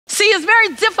See, it's very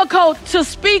difficult to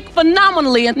speak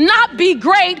phenomenally and not be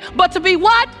great, but to be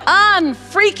what?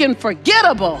 Unfreaking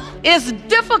forgettable. It's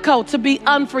difficult to be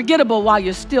unforgettable while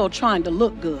you're still trying to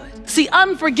look good. See,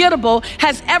 unforgettable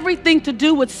has everything to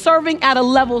do with serving at a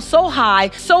level so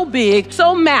high, so big,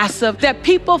 so massive that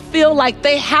people feel like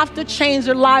they have to change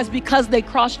their lives because they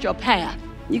crossed your path.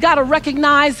 You got to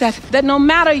recognize that no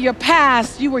matter your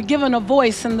past, you were given a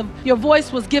voice, and your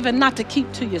voice was given not to keep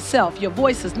to yourself. Your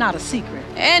voice is not a secret.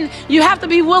 And you have to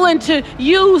be willing to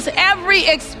use every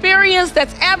experience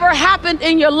that's ever happened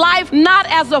in your life, not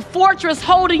as a fortress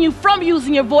holding you from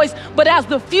using your voice, but as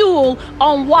the fuel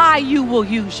on why you will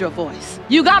use your voice.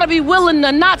 You got to be willing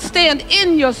to not stand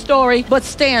in your story, but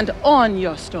stand on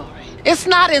your story. It's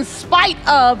not in spite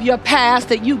of your past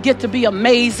that you get to be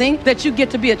amazing, that you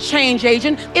get to be a change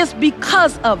agent. It's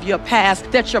because of your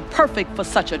past that you're perfect for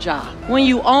such a job. When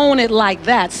you own it like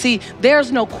that, see,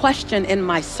 there's no question in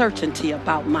my certainty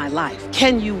about my life.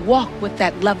 Can you walk with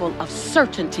that level of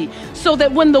certainty so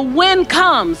that when the wind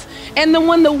comes, and then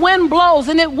when the wind blows,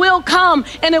 and it will come,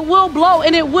 and it will blow,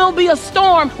 and it will be a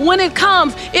storm, when it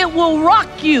comes, it will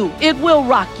rock you. It will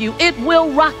rock you. It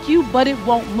will rock you, but it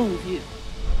won't move you.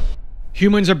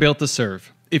 Humans are built to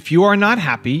serve. If you are not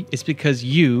happy, it's because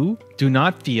you do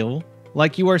not feel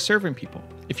like you are serving people.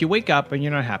 If you wake up and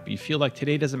you're not happy, you feel like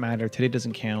today doesn't matter, today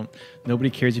doesn't count, nobody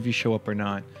cares if you show up or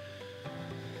not,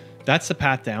 that's the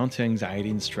path down to anxiety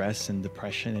and stress and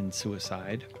depression and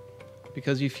suicide,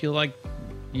 because you feel like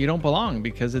you don't belong,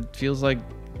 because it feels like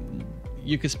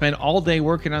you could spend all day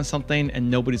working on something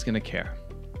and nobody's going to care.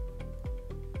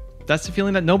 That's the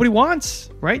feeling that nobody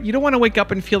wants, right? You don't want to wake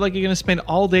up and feel like you're going to spend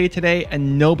all day today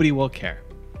and nobody will care.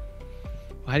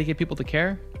 Well, how do you get people to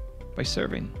care? By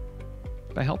serving,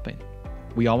 by helping.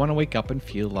 We all want to wake up and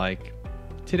feel like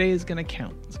today is going to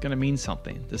count. It's going to mean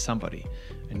something to somebody.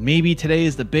 And maybe today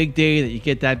is the big day that you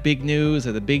get that big news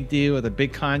or the big deal or the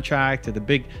big contract or the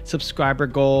big subscriber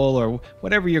goal or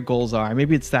whatever your goals are.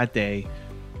 Maybe it's that day.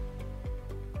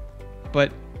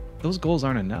 But those goals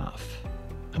aren't enough.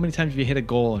 How many times have you hit a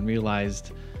goal and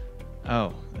realized,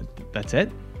 oh, that's it?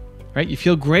 Right? You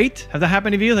feel great? Have that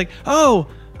happened to you? Like, oh,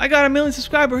 I got 1 million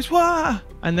subscribers. Wah!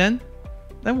 And then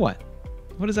what?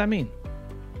 What does that mean?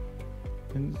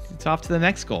 And it's off to the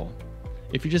next goal.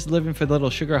 If you're just living for the little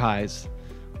sugar highs,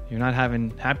 you're not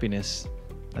having happiness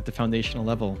at the foundational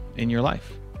level in your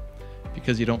life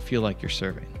because you don't feel like you're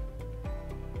serving.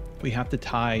 We have to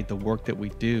tie the work that we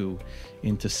do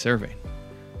into serving.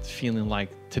 It's feeling like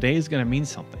today is going to mean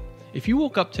something. If you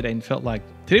woke up today and felt like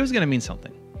today was going to mean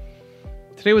something,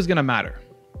 today was going to matter,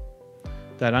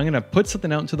 that I'm going to put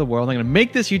something out into the world, I'm going to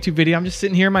make this YouTube video, I'm just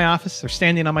sitting here in my office or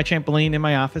standing on my trampoline in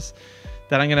my office,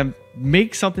 that I'm going to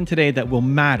make something today that will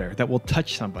matter, that will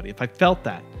touch somebody. If I felt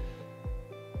that,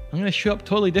 I'm going to show up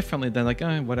totally differently than like,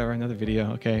 oh, whatever, another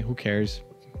video. Okay, who cares?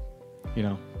 You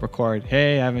know, record.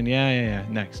 Hey, Evan, yeah,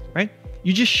 next, right?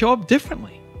 You just show up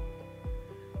differently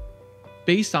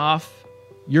based off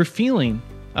your feeling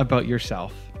about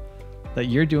yourself that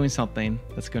you're doing something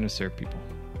that's going to serve people.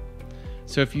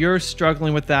 So if you're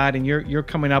struggling with that and you're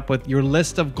coming up with your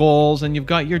list of goals and you've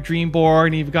got your dream board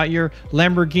and you've got your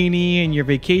Lamborghini and your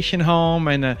vacation home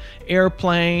and an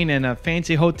airplane and a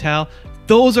fancy hotel,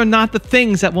 those are not the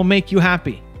things that will make you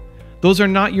happy. Those are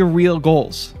not your real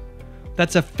goals.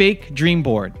 That's a fake dream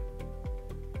board.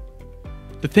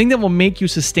 The thing that will make you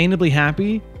sustainably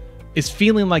happy is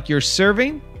feeling like you're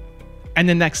serving, and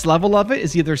the next level of it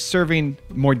is either serving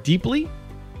more deeply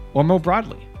or more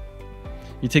broadly.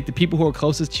 You take the people who are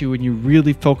closest to you and you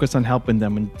really focus on helping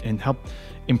them and help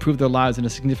improve their lives in a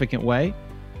significant way,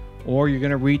 or you're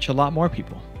going to reach a lot more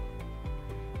people.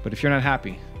 But if you're not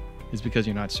happy, it's because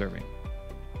you're not serving.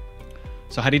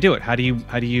 So how do you do it? How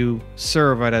do you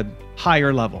serve at a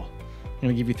higher level? I'm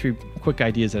going to give you 3 quick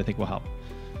ideas that I think will help.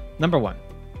 Number 1,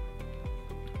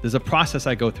 there's a process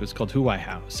I go through. It's called Who I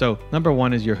How. So number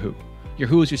 1 is your who. Your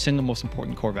who is your single most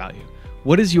important core value.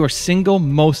 What is your single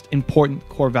most important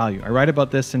core value? I write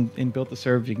about this in Built to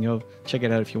Serve. You can go check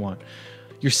it out if you want.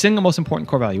 Your single most important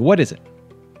core value. What is it?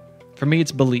 For me,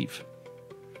 it's believe.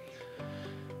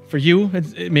 For you,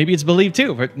 maybe it's believe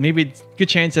too, but maybe it's a good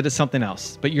chance that it's something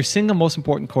else. But your single most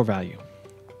important core value.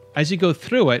 As you go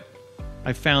through it,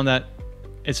 I found that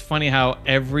it's funny how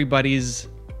everybody's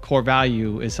core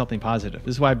value is something positive.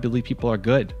 This is why I believe people are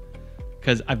good,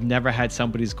 because I've never had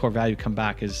somebody's core value come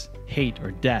back as hate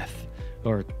or death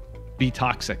or be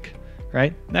toxic,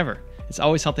 right? Never. It's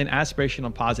always something aspirational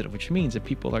and positive, which means that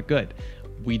people are good.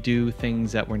 We do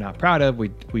things that we're not proud of.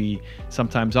 We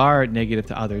sometimes are negative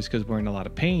to others because we're in a lot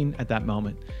of pain at that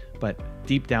moment, but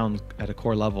deep down at a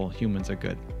core level, humans are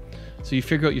good. So you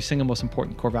figure out your single most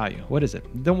important core value. What is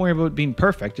it? Don't worry about being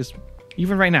perfect. Just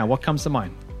even right now, what comes to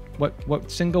mind? What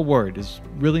single word is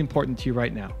really important to you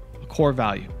right now? A core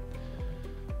value.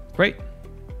 Great.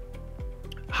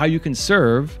 How you can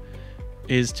serve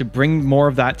is to bring more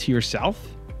of that to yourself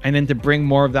and then to bring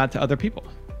more of that to other people.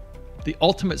 The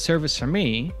ultimate service for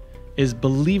me is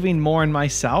believing more in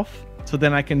myself so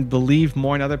then I can believe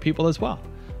more in other people as well.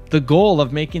 The goal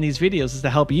of making these videos is to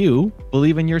help you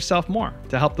believe in yourself more,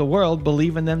 to help the world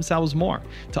believe in themselves more,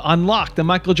 to unlock the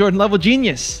Michael Jordan level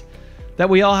genius that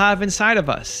we all have inside of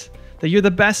us, that you're the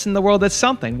best in the world at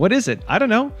something. What is it? I don't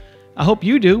know. I hope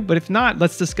you do, but if not,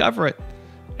 let's discover it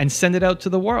and send it out to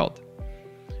the world.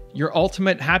 Your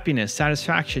ultimate happiness,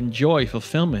 satisfaction, joy,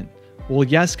 fulfillment will,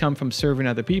 yes, come from serving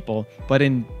other people, but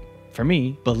for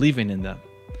me, believing in them.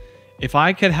 If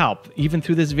I could help, even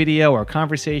through this video or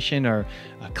conversation or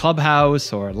a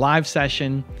clubhouse or a live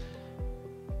session,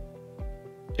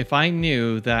 if I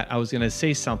knew that I was going to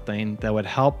say something that would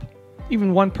help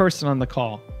even one person on the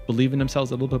call believe in themselves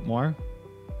a little bit more,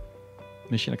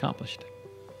 mission accomplished.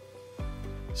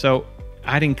 So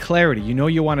adding clarity, you know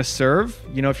you want to serve.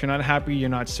 You know if you're not happy, you're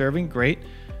not serving, great.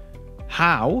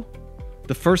 How?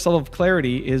 The first level of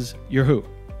clarity is your who,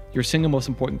 your single most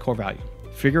important core value.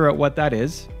 Figure out what that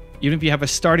is. Even if you have a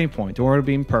starting point or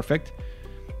being perfect,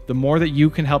 the more that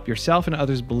you can help yourself and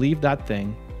others believe that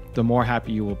thing, the more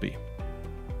happy you will be.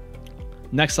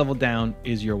 Next level down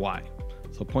is your why.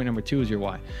 So point number 2 is your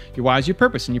why. Your why is your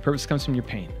purpose, and your purpose comes from your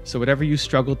pain. So whatever you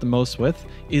struggled the most with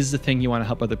is the thing you want to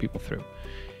help other people through.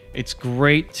 It's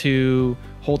great to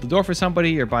hold the door for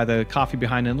somebody or buy the coffee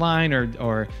behind in line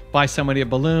or buy somebody a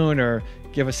balloon or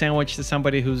give a sandwich to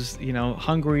somebody who's,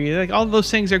 hungry. Like, all of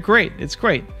those things are great. It's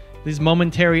great. These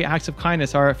momentary acts of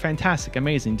kindness are fantastic,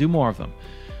 amazing. Do more of them.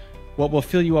 What will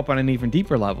fill you up on an even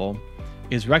deeper level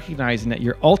is recognizing that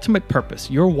your ultimate purpose,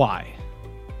 your why,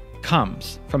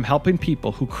 comes from helping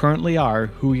people who currently are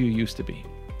who you used to be.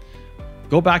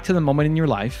 Go back to the moment in your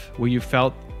life where you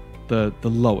felt the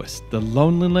lowest, the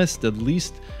loneliness, the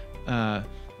least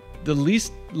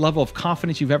level of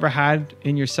confidence you've ever had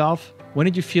in yourself. When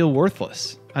did you feel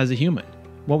worthless as a human?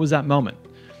 What was that moment?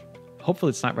 Hopefully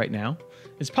it's not right now.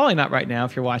 It's probably not right now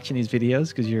if you're watching these videos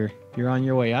because you're on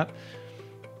your way up.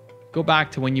 Go back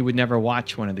to when you would never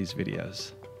watch one of these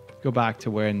videos. Go back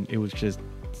to when it was just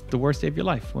the worst day of your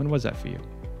life. When was that for you?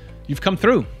 You've come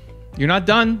through. You're not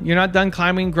done. You're not done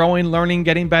climbing, growing, learning,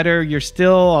 getting better. You're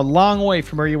still a long way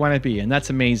from where you want to be, and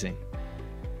that's amazing.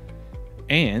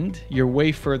 And you're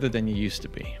way further than you used to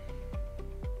be.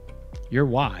 Your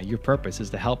why, your purpose is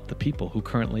to help the people who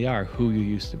currently are who you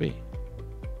used to be.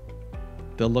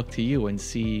 They'll look to you and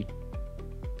see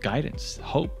guidance,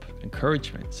 hope,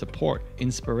 encouragement, support,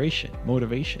 inspiration,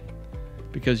 motivation,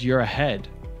 because you're ahead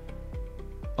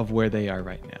of where they are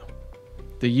right now.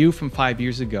 The you from 5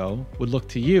 years ago would look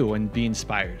to you and be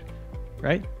inspired,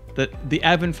 right? The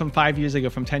Evan from 5 years ago,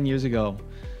 from 10 years ago.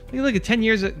 Look at 10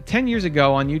 years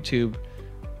ago on YouTube,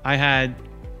 I had,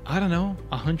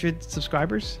 100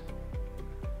 subscribers.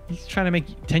 He's trying to make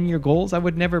 10-year goals. I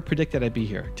would never predict that I'd be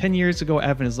here. 10 years ago,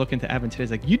 Evan is looking to Evan today.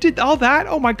 He's like, you did all that?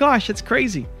 Oh my gosh, that's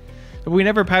crazy. But we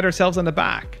never pat ourselves on the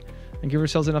back and give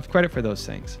ourselves enough credit for those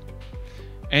things.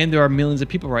 And there are millions of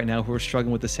people right now who are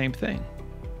struggling with the same thing.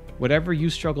 Whatever you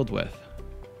struggled with,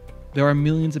 there are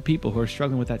millions of people who are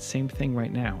struggling with that same thing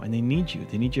right now. And they need you.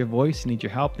 They need your voice. They need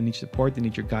your help. They need your support. They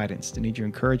need your guidance. They need your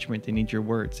encouragement. They need your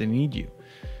words. They need you.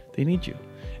 They need you.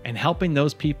 And helping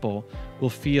those people will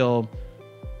feel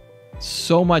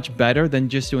so much better than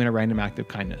just doing a random act of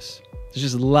kindness. There's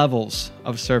just levels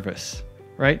of service,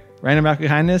 right? Random act of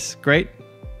kindness, great,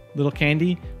 little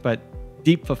candy, but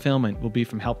deep fulfillment will be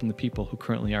from helping the people who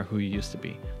currently are who you used to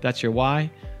be. That's your why,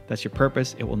 that's your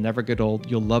purpose. It will never get old.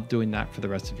 You'll love doing that for the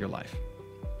rest of your life.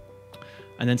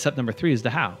 And then step number 3 is the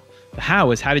how. The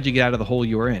how is, how did you get out of the hole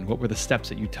you were in? What were the steps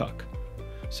that you took?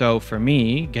 So for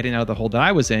me, getting out of the hole that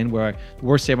I was in, where the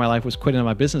worst day of my life was quitting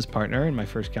my business partner in my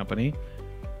first company,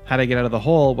 how did I get out of the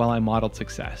hole? Well, I modeled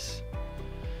success.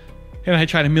 And I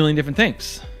tried a million different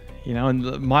things, and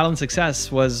the modeling success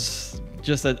was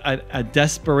just a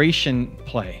desperation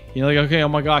play. Like, okay, oh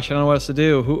my gosh, I don't know what else to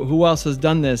do. Who else has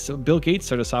done this? Bill Gates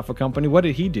started a software company. What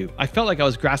did he do? I felt like I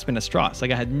was grasping at straws.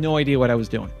 Like I had no idea what I was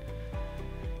doing.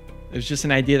 It was just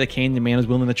an idea that came. The man was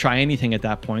willing to try anything at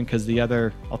that point because the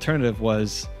other alternative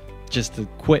was just to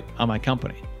quit on my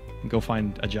company and go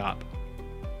find a job.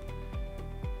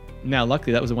 Now,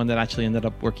 luckily, that was the one that actually ended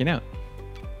up working out.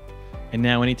 And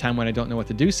now anytime when I don't know what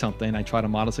to do something, I try to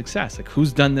model success. Like,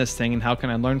 who's done this thing and how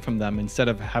can I learn from them instead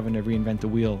of having to reinvent the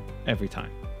wheel every time?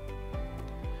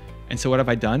 And so what have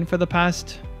I done for the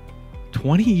past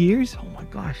 20 years? Oh my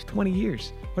gosh, 20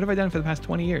 years. What have I done for the past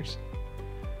 20 years?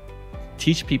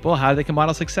 Teach people how they can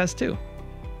model success too,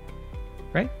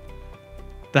 right?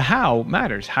 The how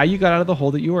matters. How you got out of the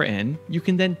hole that you were in, you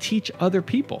can then teach other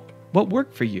people what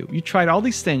worked for you. You tried all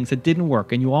these things that didn't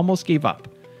work and you almost gave up.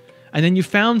 And then you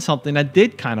found something that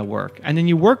did kind of work. And then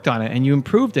you worked on it and you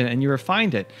improved it and you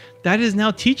refined it. That is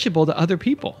now teachable to other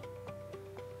people.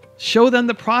 Show them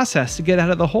the process to get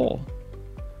out of the hole,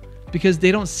 because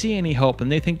they don't see any hope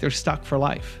and they think they're stuck for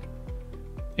life.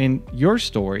 And your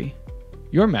story,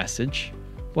 your message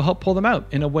will help pull them out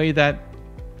in a way that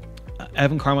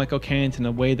Evan Carmichael can't, in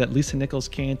a way that Lisa Nichols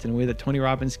can't, in a way that Tony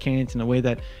Robbins can't, in a way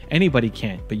that anybody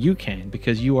can't, but you can,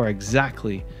 because you are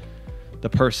exactly the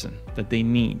person that they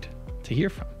need to hear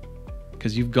from,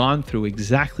 because you've gone through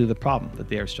exactly the problem that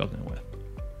they are struggling with.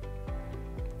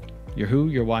 Your who,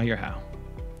 your why, your how.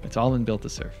 It's all in Built to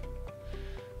Serve.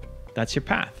 That's your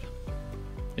path.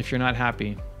 If you're not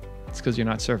happy, it's because you're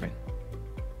not serving.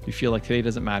 You feel like today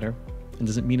doesn't matter and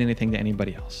doesn't mean anything to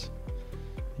anybody else.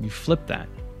 And you flip that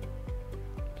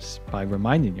by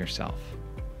reminding yourself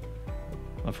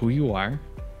of who you are,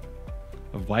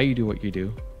 of why you do what you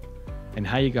do, and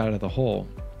how you got out of the hole,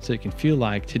 so you can feel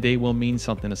like today will mean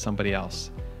something to somebody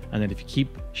else. And that if you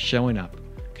keep showing up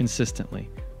consistently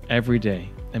every day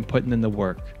and putting in the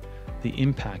work, the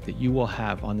impact that you will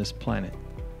have on this planet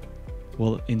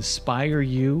will inspire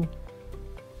you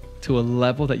to a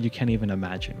level that you can't even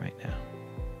imagine right now.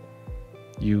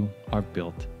 You are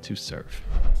built to serve.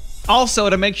 Also,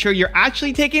 to make sure you're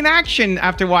actually taking action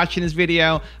after watching this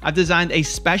video, I've designed a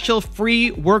special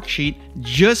free worksheet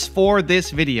just for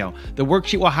this video. The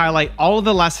worksheet will highlight all of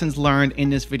the lessons learned in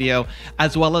this video,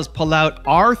 as well as pull out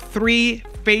our 3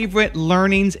 favorite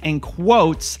learnings and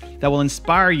quotes that will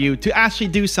inspire you to actually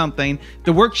do something.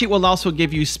 The worksheet will also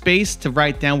give you space to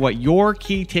write down what your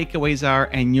key takeaways are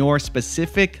and your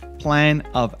specific plan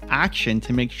of action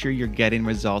to make sure you're getting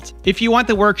results. If you want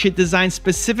the worksheet designed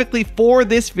specifically for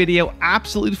this video,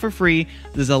 absolutely for free,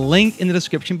 there's a link in the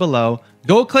description below.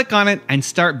 Go click on it and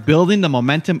start building the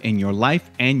momentum in your life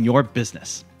and your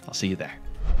business. I'll see you there.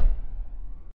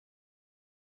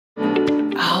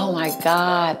 Oh my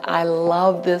God, I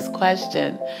love this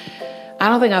question. I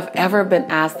don't think I've ever been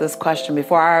asked this question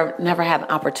before. I never had an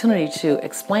opportunity to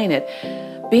explain it.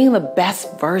 Being the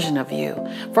best version of you.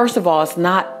 First of all,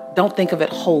 don't think of it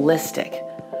holistic.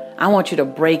 I want you to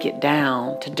break it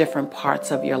down to different parts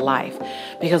of your life.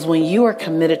 Because when you are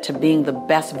committed to being the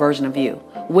best version of you,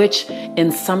 which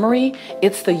in summary,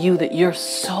 it's the you that you're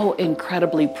so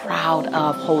incredibly proud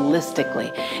of holistically.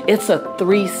 It's a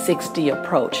 360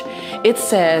 approach. It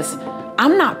says,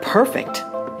 I'm not perfect.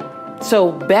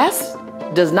 So best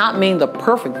does not mean the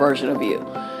perfect version of you.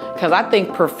 Because I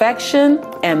think perfection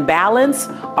and balance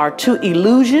are 2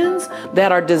 illusions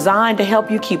that are designed to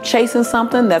help you keep chasing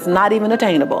something that's not even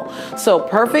attainable. So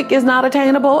perfect is not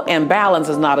attainable and balance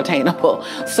is not attainable.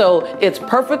 So it's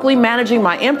perfectly managing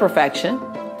my imperfection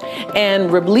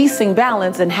and releasing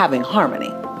balance and having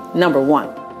harmony, number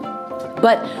 1.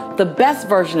 But the best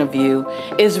version of you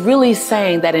is really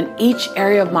saying that in each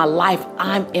area of my life,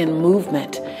 I'm in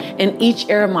movement. In each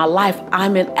area of my life,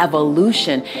 I'm in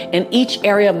evolution. In each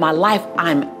area of my life,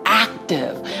 I'm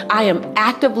active. I am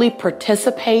actively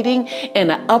participating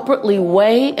in an upwardly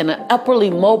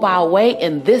mobile way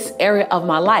in this area of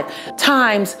my life,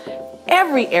 times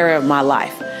every area of my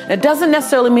life. It doesn't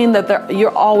necessarily mean that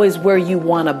you're always where you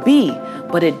want to be,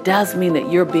 but it does mean that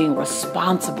you're being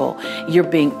responsible, you're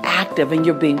being active, and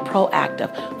you're being proactive.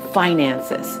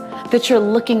 Finances, that you're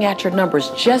looking at your numbers.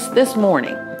 Just this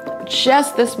morning,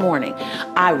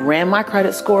 I ran my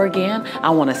credit score again.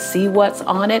 I want to see what's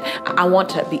on it. I want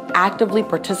to be actively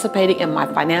participating in my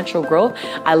financial growth.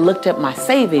 I looked at my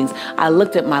savings. I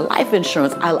looked at my life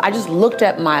insurance. I just looked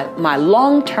at my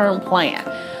long-term plan.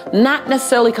 Not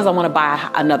necessarily because I want to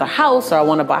buy another house or I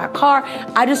want to buy a car.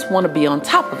 I just want to be on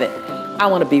top of it. I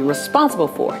want to be responsible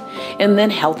for it. And then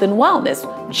health and wellness.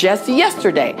 Just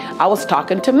yesterday, I was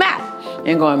talking to Matt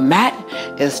and going, Matt,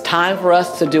 it's time for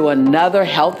us to do another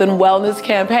health and wellness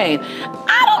campaign.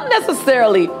 I don't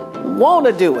necessarily want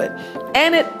to do it.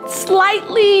 And it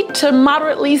slightly to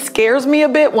moderately scares me a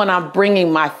bit when I'm bringing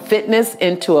my fitness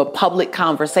into a public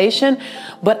conversation.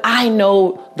 But I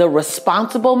know the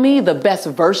responsible me, the best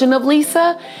version of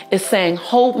Lisa, is saying,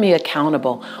 hold me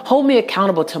accountable. Hold me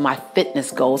accountable to my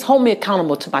fitness goals. Hold me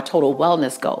accountable to my total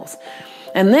wellness goals.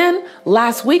 And then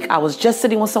last week, I was just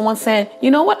sitting with someone saying,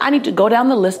 you know what? I need to go down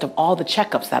the list of all the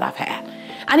checkups that I've had.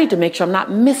 I need to make sure I'm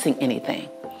not missing anything.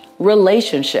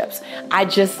 Relationships. I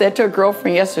just said to a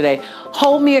girlfriend yesterday,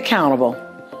 hold me accountable.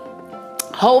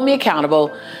 Hold me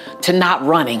accountable to not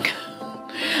running.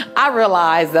 I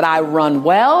realize that I run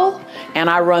well and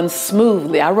I run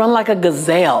smoothly. I run like a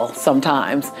gazelle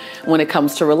sometimes when it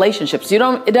comes to relationships. It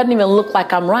doesn't even look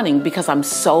like I'm running because I'm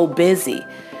so busy.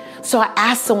 So I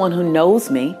ask someone who knows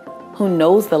me, who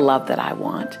knows the love that I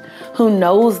want, who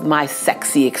knows my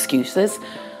sexy excuses.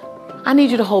 I need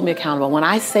you to hold me accountable. When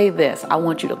I say this, I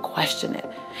want you to question it.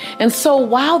 And so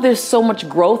while there's so much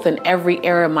growth in every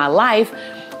area of my life,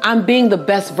 I'm being the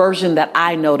best version that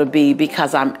I know to be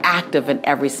because I'm active in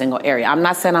every single area. I'm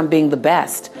not saying I'm being the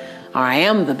best or I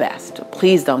am the best.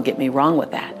 Please don't get me wrong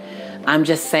with that. I'm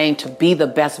just saying to be the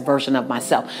best version of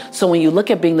myself. So when you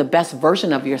look at being the best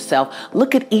version of yourself,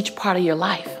 look at each part of your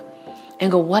life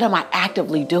and go, what am I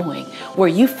actively doing? Where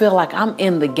you feel like I'm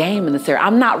in the game in this area.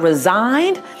 I'm not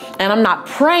resigned and I'm not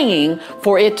praying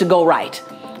for it to go right.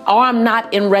 Or I'm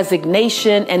not in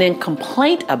resignation and in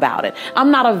complaint about it. I'm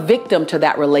not a victim to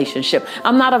that relationship.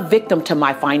 I'm not a victim to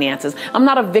my finances. I'm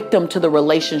not a victim to the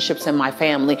relationships in my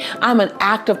family. I'm an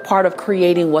active part of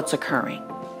creating what's occurring.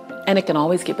 And it can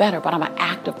always get better, but I'm an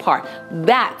active part.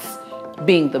 That's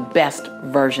being the best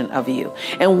version of you.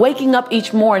 And waking up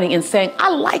each morning and saying, I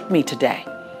like me today.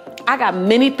 I got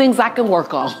many things I can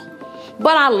work on,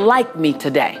 but I like me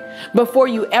today. Before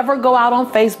you ever go out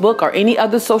on Facebook or any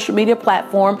other social media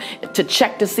platform to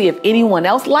check to see if anyone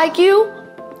else like you,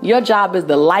 your job is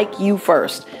to like you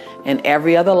first. And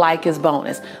every other like is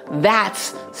bonus.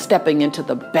 That's stepping into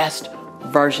the best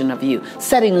version of you.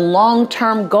 Setting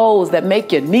long-term goals that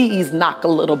make your knees knock a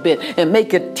little bit and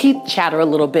make your teeth chatter a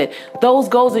little bit. Those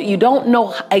goals that you don't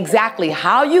know exactly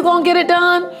how you're going to get it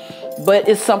done, but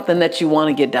it's something that you want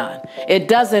to get done.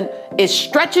 It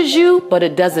stretches you, but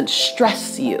it doesn't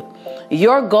stress you.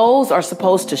 Your goals are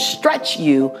supposed to stretch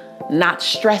you, not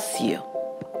stress you.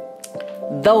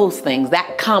 Those things,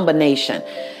 that combination.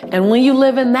 And when you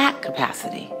live in that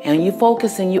capacity and you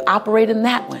focus and you operate in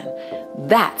that one,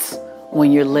 that's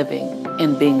when you're living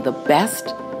and being the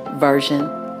best version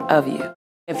of you.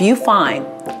 If you find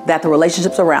that the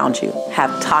relationships around you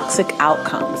have toxic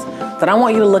outcomes, then I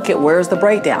want you to look at where's the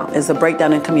breakdown. Is the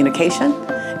breakdown in communication?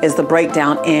 Is the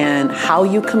breakdown in how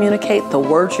you communicate, the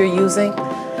words you're using?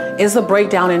 Is the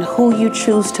breakdown in who you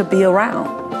choose to be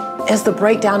around? Is the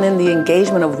breakdown in the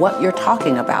engagement of what you're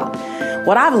talking about?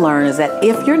 What I've learned is that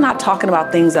if you're not talking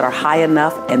about things that are high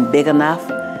enough and big enough,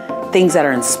 things that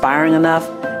are inspiring enough,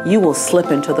 you will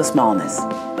slip into the smallness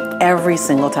every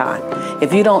single time.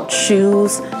 If you don't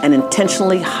choose an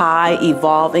intentionally high,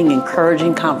 evolving,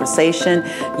 encouraging conversation,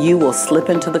 you will slip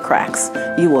into the cracks.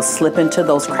 You will slip into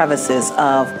those crevices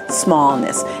of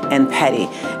smallness and petty.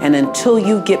 And until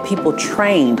you get people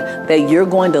trained that you're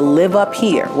going to live up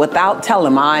here without telling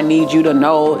them, I need you to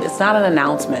know, it's not an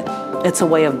announcement. It's a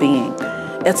way of being.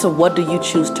 It's a what do you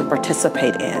choose to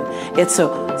participate in? It's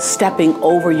a stepping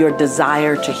over your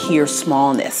desire to hear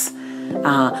smallness,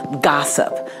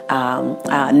 gossip,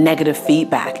 negative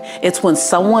feedback. It's when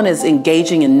someone is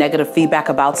engaging in negative feedback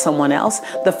about someone else,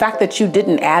 the fact that you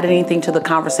didn't add anything to the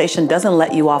conversation doesn't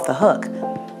let you off the hook.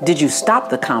 Did you stop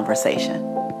the conversation?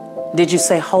 Did you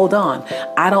say, hold on,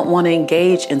 I don't want to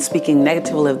engage in speaking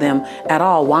negatively of them at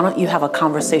all. Why don't you have a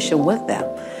conversation with them?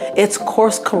 It's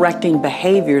course correcting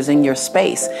behaviors in your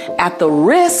space at the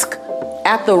risk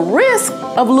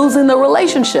of losing the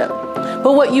relationship.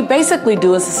 But what you basically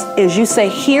do is you say,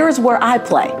 here's where I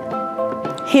play.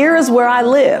 Here is where I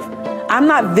live. I'm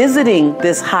not visiting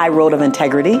this high road of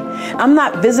integrity. I'm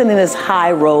not visiting this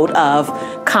high road of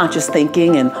conscious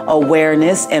thinking and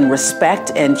awareness and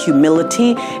respect and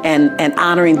humility and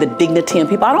honoring the dignity in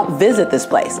people. I don't visit this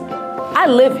place. I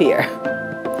live here.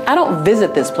 I don't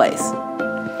visit this place.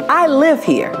 I live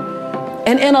here.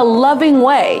 And in a loving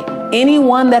way,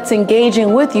 anyone that's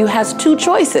engaging with you has two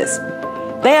choices.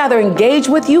 They either engage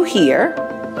with you here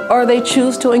or they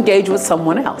choose to engage with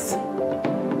someone else.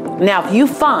 Now, if you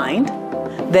find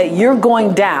that you're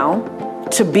going down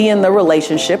to be in the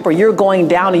relationship, or you're going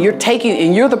down and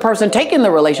you're the person taking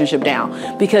the relationship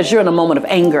down because you're in a moment of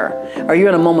anger, or you're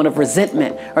in a moment of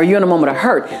resentment, or you're in a moment of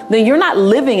hurt, then you're not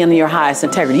living in your highest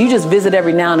integrity. You just visit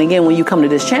every now and again when you come to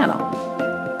this channel.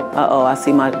 Uh-oh, I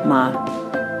see my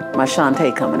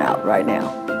Shantae coming out right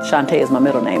now. Shantae is my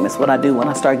middle name. It's what I do when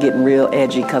I start getting real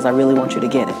edgy because I really want you to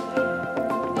get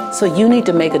it. So you need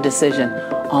to make a decision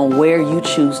on where you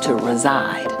choose to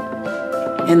reside.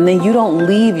 And then you don't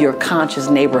leave your conscious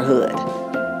neighborhood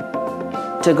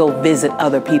to go visit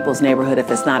other people's neighborhood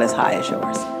if it's not as high as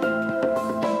yours.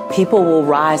 People will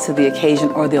rise to the occasion,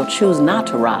 or they'll choose not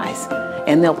to rise,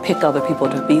 and they'll pick other people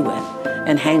to be with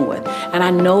and hang with. And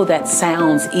I know that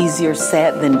sounds easier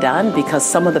said than done, because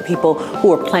some of the people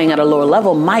who are playing at a lower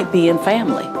level might be in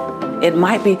family. It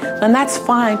might be, and that's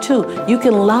fine too. You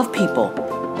can love people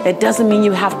It doesn't mean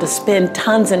you have to spend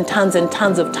tons and tons and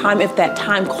tons of time if that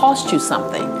time costs you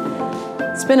something.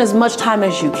 Spend as much time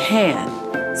as you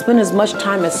can. Spend as much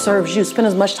time as serves you. Spend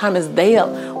as much time as they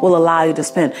will allow you to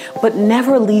spend. But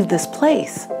never leave this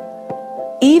place.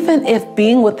 Even if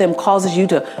being with them causes you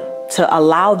to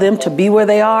allow them to be where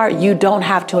they are, you don't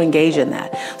have to engage in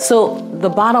that. So the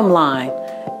bottom line,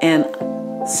 and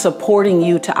supporting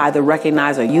you to either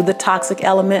recognize, are you the toxic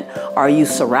element, or are you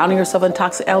surrounding yourself in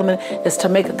toxic element, is to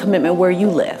make a commitment where you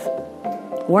live.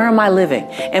 Where am I living?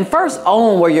 And first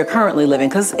own where you're currently living.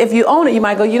 Because if you own it, you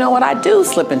might go, you know what, I do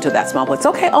slip into that small place.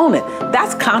 Okay, own it.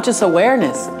 That's conscious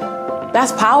awareness.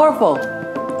 That's powerful.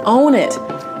 Own it.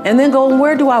 And then go,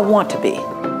 where do I want to be?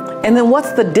 And then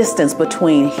what's the distance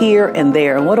between here and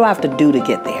there? And what do I have to do to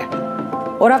get there?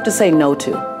 What do I have to say no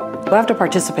to? What do I have to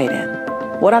participate in?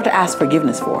 What do I have to ask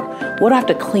forgiveness for? What do I have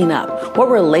to clean up? What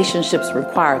relationships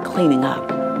require cleaning up?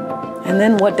 And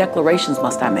then what declarations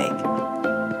must I make?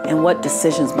 And what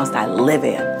decisions must I live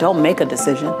in? Don't make a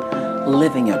decision,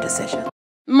 live in your decision.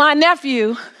 My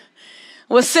nephew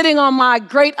was sitting on my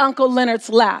great uncle Leonard's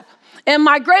lap. And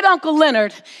my great uncle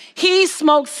Leonard, he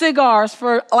smoked cigars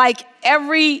for like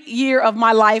every year of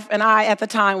my life. And I, at the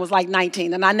time, was like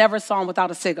 19. And I never saw him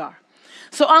without a cigar.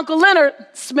 So Uncle Leonard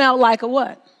smelled like a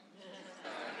what?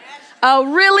 A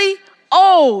really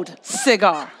old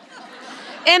cigar.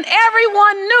 And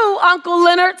everyone knew Uncle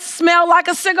Leonard smelled like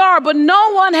a cigar, but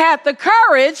no one had the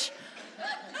courage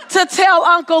to tell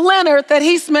Uncle Leonard that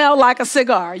he smelled like a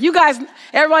cigar. You guys,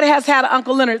 everybody has had an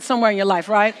Uncle Leonard somewhere in your life,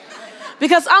 right?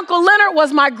 Because Uncle Leonard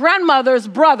was my grandmother's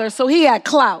brother, so he had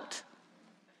clout.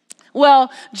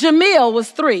 Well, Jamil was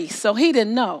 3, so he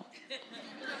didn't know.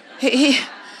 He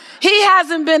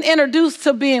hasn't been introduced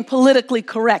to being politically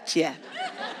correct yet.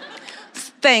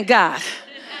 Thank God,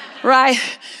 right?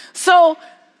 So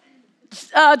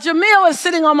Jamil is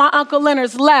sitting on my Uncle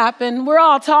Leonard's lap, and we're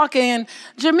all talking, and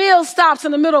Jamil stops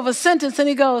in the middle of a sentence, and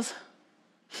he goes,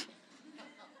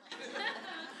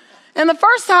 and the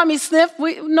first time he sniffed,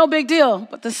 no big deal.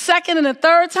 But the second and the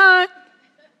third time,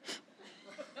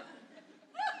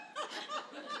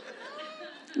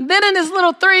 then in his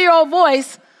little 3-year-old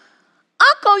voice,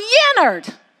 Uncle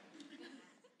Leonard,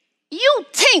 you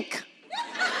tink.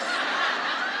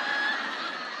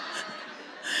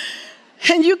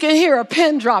 And you can hear a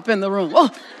pin drop in the room. Oh.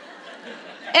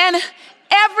 And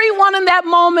everyone in that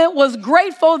moment was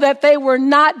grateful that they were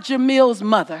not Jamil's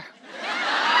mother.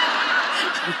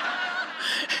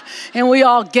 And we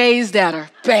all gazed at her.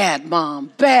 Bad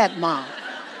mom, bad mom.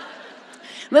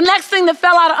 The next thing that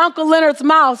fell out of Uncle Leonard's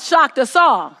mouth shocked us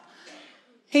all.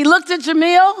 He looked at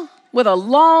Jamil with a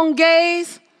long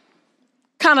gaze,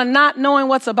 kind of not knowing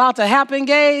what's about to happen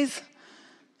gaze.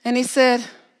 And he said,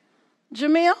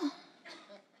 Jamil,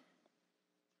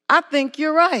 I think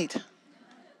you're right.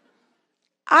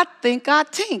 I think I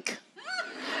tink.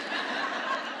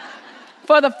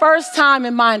 For the first time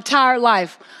in my entire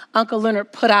life, Uncle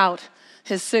Leonard put out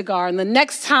his cigar. And the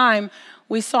next time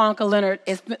we saw Uncle Leonard,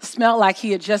 it smelled like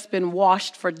he had just been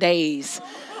washed for days.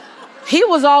 He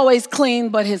was always clean,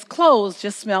 but his clothes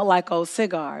just smelled like old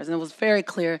cigars. And it was very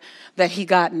clear that he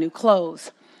got new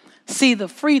clothes. See the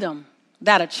freedom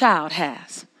that a child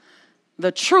has.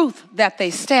 The truth that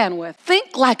they stand with.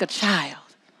 Think like a child.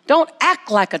 Don't act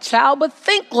like a child, but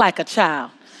think like a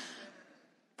child.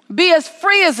 Be as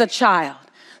free as a child.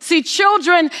 See,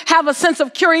 children have a sense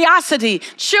of curiosity.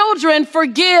 Children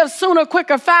forgive sooner,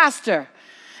 quicker, faster.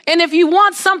 And if you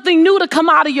want something new to come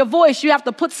out of your voice, you have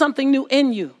to put something new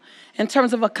in you in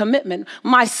terms of a commitment.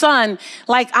 My son,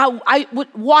 I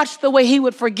would watch the way he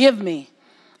would forgive me.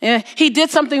 And he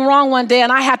did something wrong one day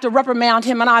and I had to reprimand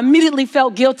him and I immediately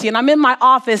felt guilty. And I'm in my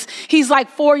office. He's like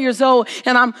 4 years old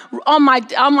and I'm on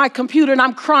my computer and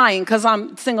I'm crying because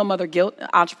I'm single mother guilt,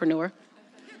 entrepreneur.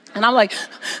 And I'm like,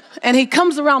 and he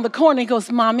comes around the corner and he goes,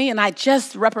 Mommy, and I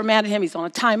just reprimanded him. He's on a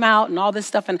timeout and all this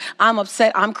stuff and I'm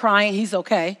upset. I'm crying. He's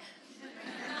okay.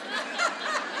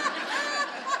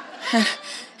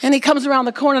 And he comes around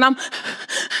the corner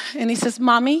and he says,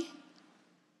 Mommy.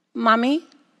 I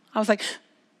was like,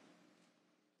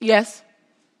 yes.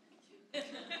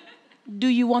 Do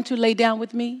you want to lay down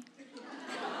with me?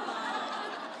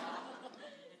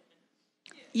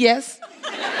 Yes.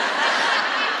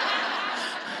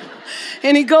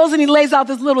 And he goes and he lays out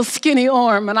this little skinny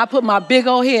arm and I put my big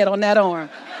old head on that arm.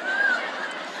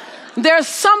 There's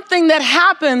something that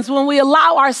happens when we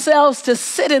allow ourselves to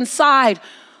sit inside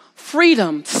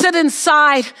freedom, sit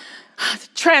inside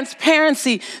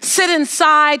transparency, sit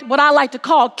inside what I like to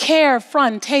call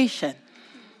carefrontation.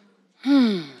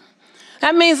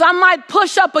 That means I might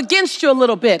push up against you a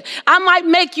little bit. I might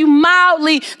make you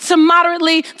mildly to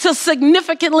moderately to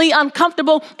significantly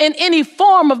uncomfortable in any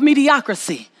form of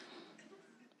mediocrity.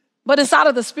 But it's out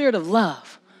of the spirit of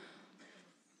love.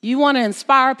 You want to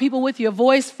inspire people with your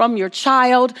voice, from your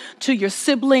child to your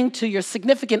sibling, to your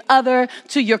significant other,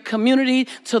 to your community,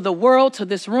 to the world, to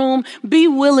this room. Be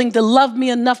willing to love me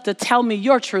enough to tell me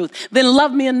your truth. Then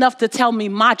love me enough to tell me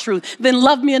my truth. Then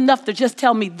love me enough to just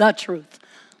tell me the truth.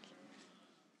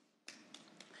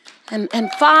 And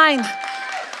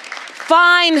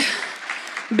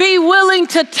be willing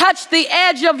to touch the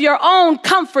edge of your own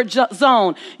comfort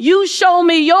zone. You show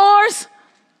me yours,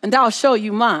 and I'll show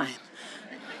you mine.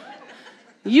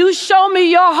 You show me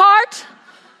your heart,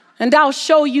 and I'll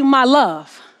show you my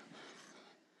love.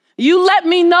 You let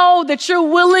me know that you're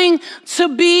willing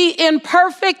to be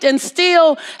imperfect and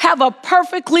still have a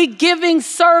perfectly giving,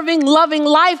 serving, loving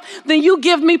life, then you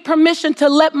give me permission to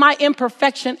let my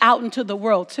imperfection out into the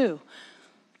world too.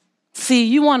 See,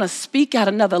 you want to speak at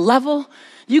another level?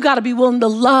 You got to be willing to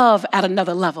love at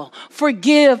another level,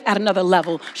 forgive at another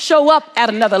level, show up at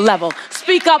another level,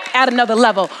 speak up at another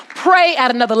level, pray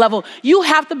at another level. You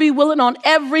have to be willing on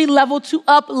every level to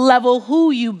up-level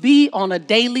who you be on a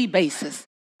daily basis.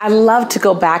 I love to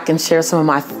go back and share some of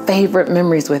my favorite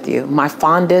memories with you, my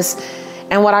fondest,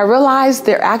 and what I realized,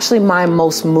 they're actually my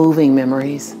most moving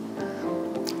memories.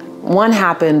 One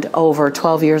happened over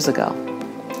 12 years ago.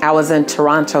 I was in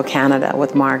Toronto, Canada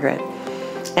with Margaret.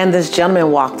 And this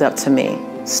gentleman walked up to me,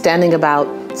 standing about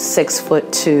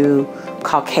 6'2",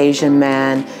 Caucasian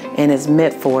man in his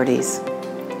mid-40s.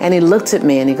 And he looked at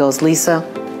me and he goes, "Lisa,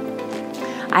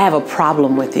 I have a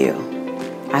problem with you."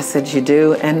 I said, "You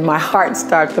do?" And my heart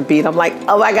started to beat. I'm like,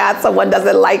 oh my God, someone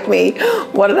doesn't like me.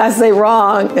 What did I say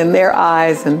wrong in their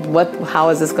eyes? And how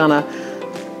is this gonna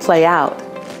play out?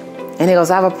 And he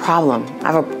goes, "I have a problem.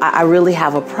 I really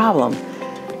have a problem."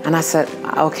 And I said,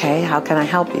 "Okay, how can I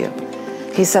help you?"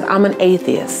 He said, "I'm an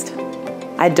atheist.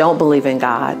 I don't believe in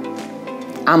God.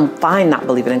 I'm fine not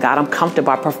believing in God. I'm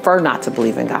comfortable. I prefer not to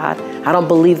believe in God. I don't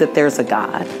believe that there's a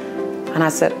God." And I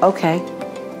said, "Okay,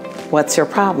 what's your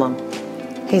problem?"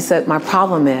 He said, "My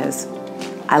problem is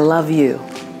I love you.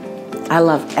 I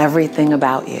love everything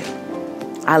about you.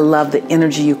 I love the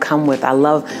energy you come with. I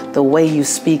love the way you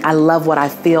speak. I love what I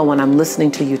feel when I'm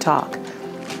listening to you talk."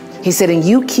 He said, "And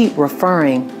you keep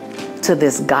referring to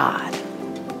this God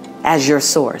as your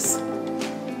source.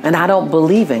 And I don't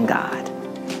believe in God.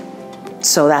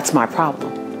 So that's my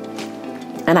problem."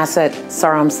 And I said,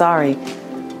 "Sir, I'm sorry.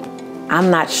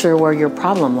 I'm not sure where your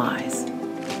problem lies."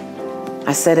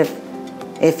 I said,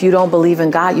 if you don't believe in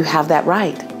God, you have that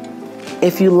right.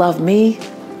 If you love me,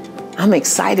 I'm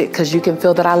excited because you can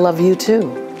feel that I love you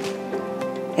too."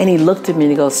 And he looked at me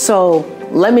and he goes, "So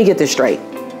let me get this straight.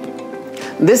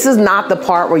 This is not the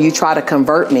part where you try to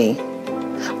convert me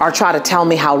or try to tell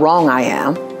me how wrong I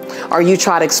am, or you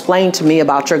try to explain to me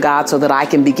about your God so that I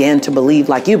can begin to believe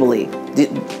like you believe.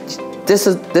 This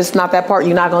is not that part.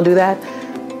 You're not going to do that?"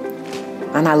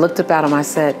 And I looked up at him. I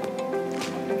said,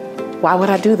 "Why would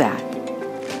I do that?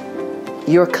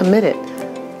 You're committed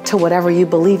to whatever you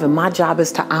believe in. My job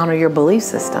is to honor your belief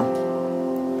system."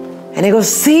 And he goes,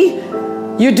 "See,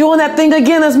 you're doing that thing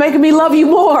again that's making me love you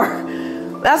more.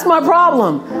 That's my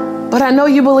problem. But I know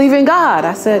you believe in God."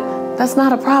 I said, "That's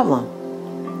not a problem.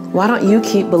 Why don't you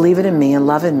keep believing in me and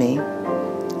loving me?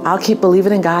 I'll keep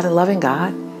believing in God and loving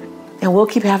God, and we'll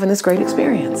keep having this great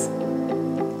experience."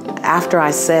 After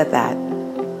I said that,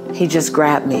 he just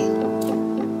grabbed me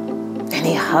and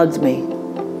he hugged me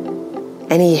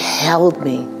and he held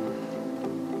me.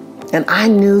 And I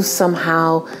knew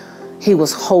somehow he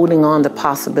was holding on to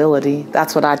possibility.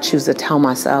 That's what I choose to tell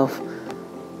myself.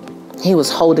 He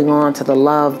was holding on to the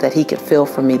love that he could feel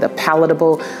from me, the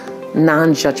palatable,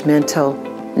 non-judgmental,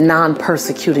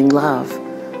 non-persecuting love.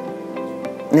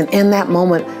 And in that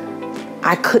moment,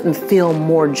 I couldn't feel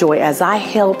more joy. As I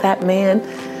held that man,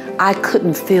 I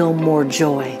couldn't feel more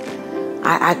joy.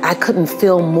 I couldn't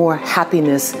feel more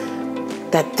happiness,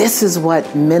 that this is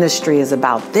what ministry is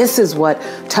about. This is what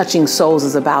touching souls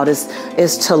is about,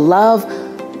 is to love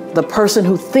the person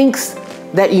who thinks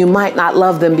that you might not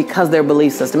love them because their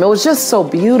belief system. It was just so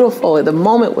beautiful. The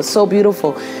moment was so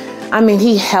beautiful. I mean,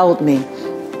 he held me.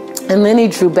 And then he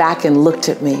drew back and looked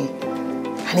at me.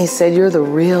 And he said, "You're the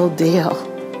real deal."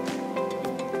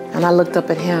 And I looked up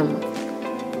at him.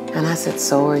 And I said,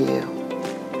 "So are you."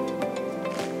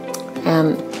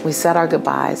 And we said our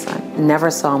goodbyes. I never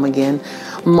saw him again.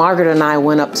 Margaret and I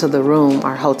went up to the room,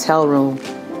 our hotel room,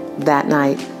 that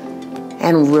night.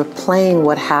 And replaying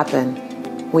what happened,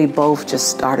 we both just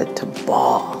started to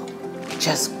bawl,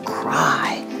 just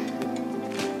cry.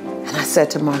 And I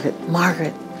said to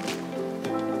Margaret,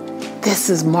 this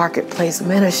is marketplace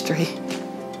ministry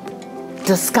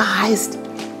disguised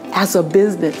as a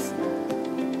business.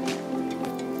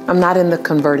 I'm not in the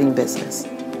converting business.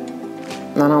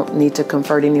 I don't need to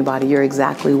convert anybody. You're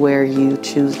exactly where you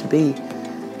choose to be.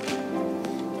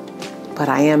 But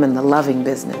I am in the loving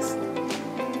business.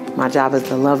 My job is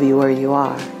to love you where you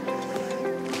are.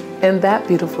 And that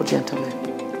beautiful gentleman,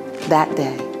 that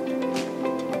day,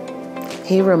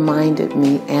 he reminded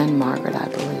me and Margaret, I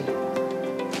believe,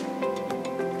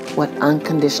 what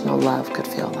unconditional love could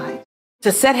feel like.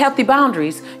 To set healthy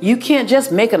boundaries, you can't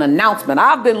just make an announcement.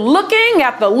 I've been looking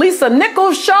at the Lisa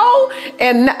Nichols show,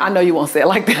 and I know you won't say it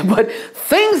like that, but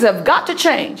things have got to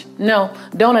change. No,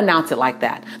 don't announce it like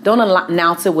that. Don't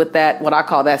announce it with that, what I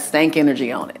call that stank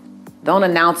energy on it. Don't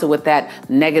announce it with that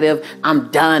negative,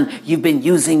 I'm done, you've been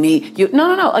using me.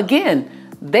 No. Again,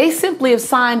 they simply have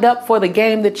signed up for the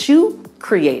game that you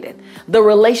created, the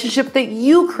relationship that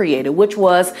you created, which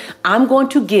was, I'm going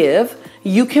to give,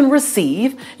 you can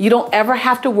receive. You don't ever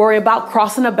have to worry about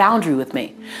crossing a boundary with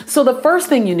me. So the first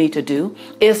thing you need to do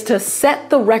is to set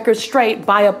the record straight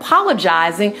by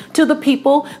apologizing to the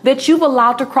people that you've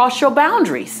allowed to cross your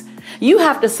boundaries. You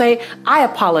have to say, I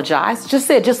apologize. Just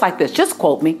say it just like this. Just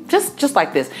quote me. Just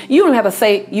like this. You don't have to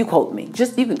say, you quote me.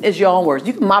 It's your own words.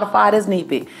 You can modify it as need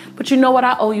be. But you know what?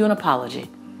 I owe you an apology.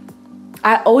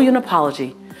 I owe you an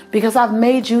apology because I've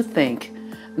made you think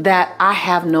that I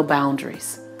have no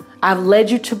boundaries. I've led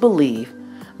you to believe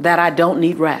that I don't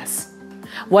need rest.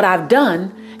 What I've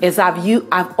done is I've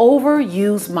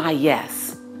overused my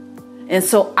yes. And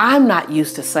so I'm not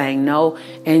used to saying no,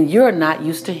 and you're not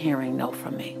used to hearing no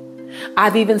from me.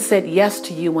 I've even said yes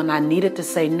to you when I needed to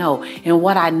say no. And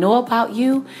what I know about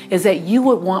you is that you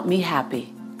would want me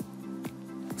happy.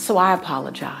 So I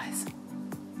apologize.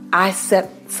 I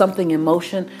set something in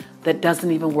motion that doesn't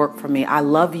even work for me. I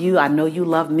love you. I know you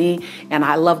love me, and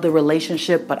I love the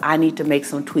relationship, but I need to make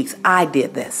some tweaks. I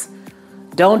did this.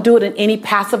 Don't do it in any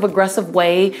passive aggressive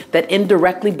way that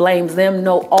indirectly blames them.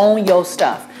 No, own your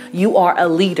stuff. You are a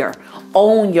leader.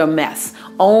 Own your mess.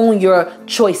 Own your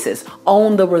choices.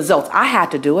 Own the results. I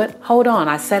had to do it. Hold on.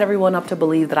 I set everyone up to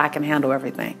believe that I can handle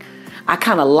everything. I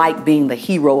kind of like being the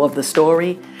hero of the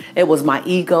story. It was my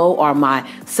ego or my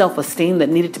self-esteem that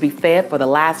needed to be fed for the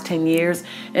last 10 years.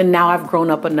 And now I've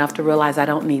grown up enough to realize I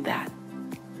don't need that.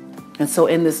 And so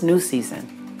in this new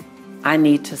season, I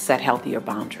need to set healthier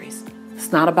boundaries.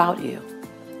 It's not about you.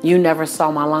 You never saw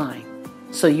my line,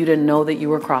 so you didn't know that you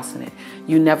were crossing it.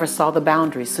 You never saw the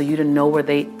boundaries, so you didn't know where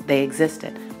they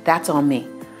existed. That's on me.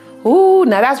 Ooh,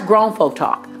 now that's grown folk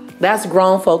talk. That's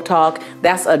grown folk talk.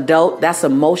 That's adult. That's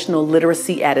emotional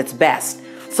literacy at its best.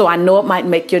 So I know it might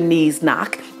make your knees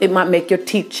knock. It might make your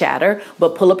teeth chatter,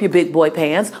 but pull up your big boy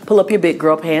pants, pull up your big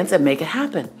girl pants and make it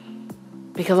happen.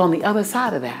 Because on the other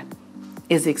side of that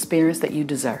is the experience that you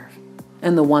deserve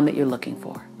and the one that you're looking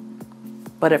for.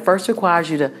 But it first requires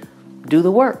you to do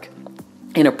the work.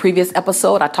 In a previous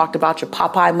episode, I talked about your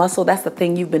Popeye muscle. That's the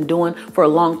thing you've been doing for a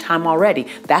long time already.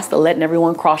 That's the letting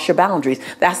everyone cross your boundaries.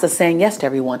 That's the saying yes to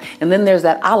everyone. And then there's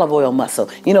that olive oil muscle.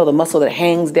 You know, the muscle that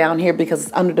hangs down here because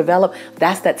it's underdeveloped.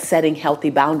 That's that setting healthy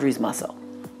boundaries muscle.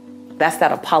 That's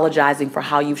that apologizing for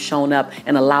how you've shown up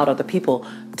and allowed other people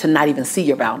to not even see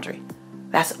your boundary.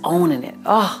 That's owning it.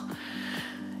 Oh,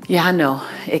 yeah, I know.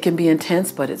 It can be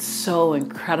intense, but it's so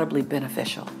incredibly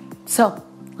beneficial. So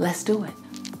let's do it.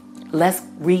 Let's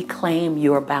reclaim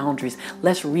your boundaries.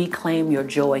 Let's reclaim your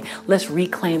joy. Let's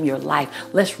reclaim your life.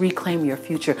 Let's reclaim your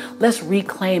future. Let's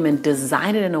reclaim and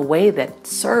design it in a way that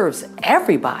serves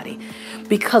everybody.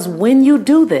 Because when you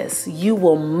do this, you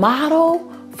will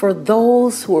model for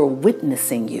those who are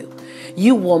witnessing you.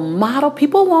 You will model.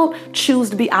 People won't choose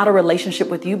to be out of relationship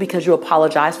with you because you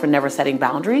apologize for never setting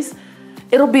boundaries.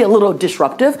 It'll be a little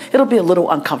disruptive. It'll be a little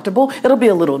uncomfortable. It'll be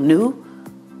a little new.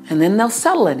 And then they'll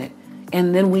settle in it.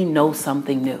 And then we know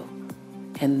something new.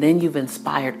 And then you've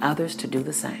inspired others to do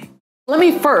the same. Let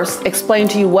me first explain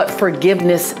to you what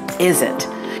forgiveness isn't.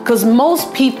 Because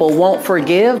most people won't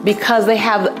forgive because they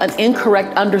have an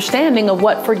incorrect understanding of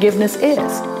what forgiveness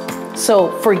is.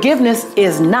 So forgiveness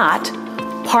is not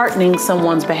pardoning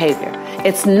someone's behavior.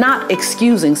 It's not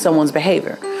excusing someone's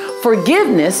behavior.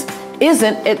 Forgiveness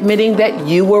isn't admitting that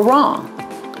you were wrong.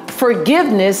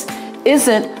 Forgiveness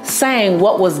isn't saying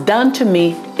what was done to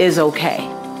me is okay.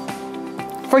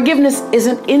 Forgiveness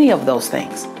isn't any of those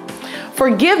things.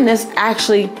 Forgiveness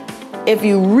actually, if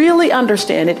you really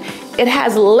understand it, it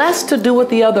has less to do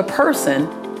with the other person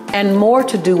and more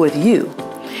to do with you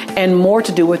and more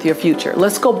to do with your future.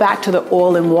 Let's go back to the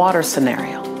oil and water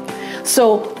scenario.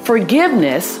 So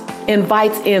forgiveness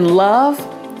invites in love,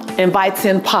 invites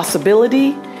in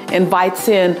possibility, invites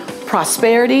in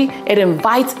prosperity, it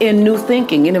invites in new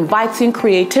thinking, it invites in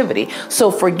creativity.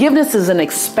 So forgiveness is an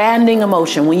expanding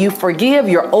emotion. When you forgive,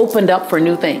 you're opened up for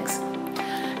new things.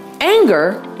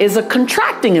 Anger is a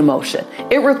contracting emotion.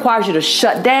 It requires you to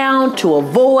shut down, to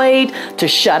avoid, to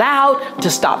shut out, to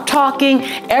stop talking.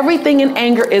 Everything in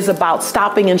anger is about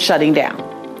stopping and shutting down.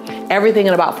 Everything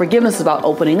about forgiveness is about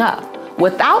opening up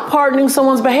without pardoning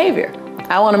someone's behavior.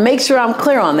 I want to make sure I'm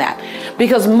clear on that,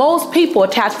 because most people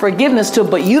attach forgiveness to,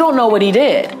 but you don't know what he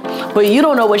did, but you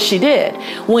don't know what she did.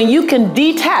 When you can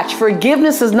detach,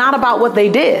 forgiveness is not about what they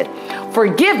did.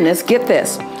 Forgiveness, get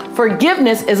this,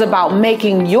 forgiveness is about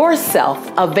making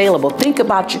yourself available. Think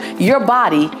about you. Your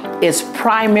body is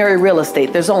primary real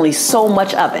estate. There's only so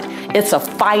much of it. It's a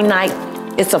finite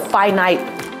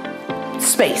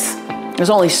space. There's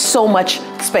only so much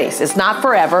space. It's not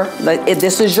forever.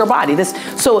 This is your body.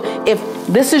 So if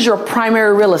this is your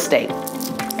primary real estate,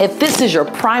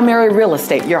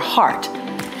 your heart,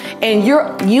 and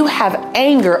you have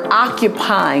anger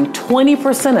occupying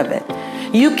 20% of it,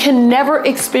 you can never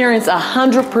experience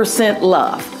 100%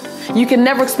 love. You can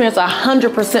never experience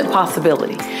 100%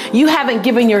 possibility. You haven't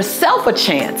given yourself a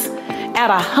chance at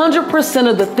 100%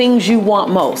 of the things you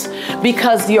want most,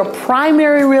 because your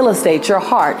primary real estate, your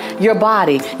heart, your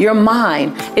body, your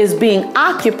mind, is being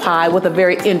occupied with a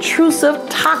very intrusive,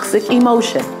 toxic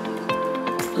emotion.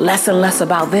 Less and less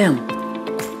about them.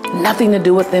 Nothing to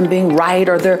do with them being right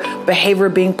or their behavior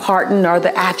being pardoned or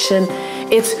the action.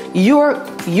 It's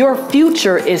your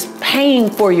future is paying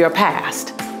for your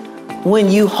past when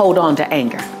you hold on to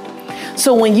anger.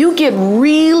 So when you get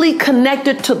really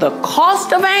connected to the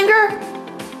cost of anger,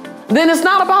 then it's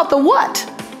not about the what.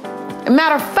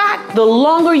 Matter of fact, the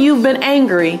longer you've been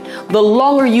angry, the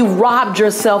longer you've robbed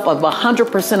yourself of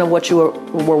 100% of what you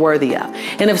were worthy of.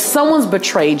 And if someone's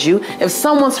betrayed you, if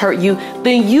someone's hurt you,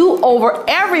 then you over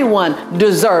everyone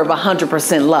deserve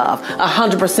 100% love,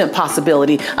 100%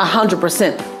 possibility,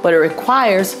 100%. But it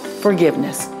requires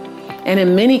forgiveness. And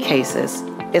in many cases,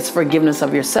 it's forgiveness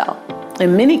of yourself.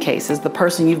 In many cases, the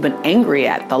person you've been angry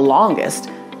at the longest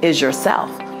is yourself.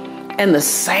 And the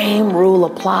same rule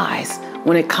applies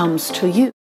when it comes to you.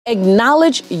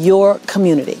 Acknowledge your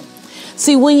community.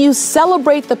 See, when you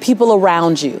celebrate the people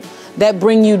around you that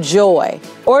bring you joy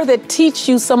or that teach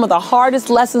you some of the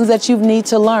hardest lessons that you need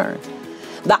to learn,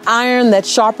 the iron that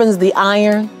sharpens the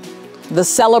iron, the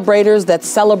celebrators that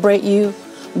celebrate you,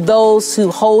 those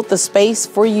who hold the space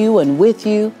for you and with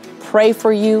you, pray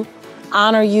for you,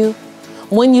 honor you,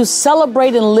 when you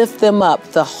celebrate and lift them up,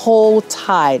 the whole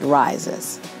tide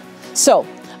rises. So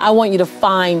I want you to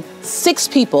find 6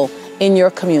 people in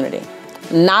your community,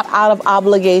 not out of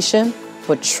obligation,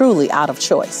 but truly out of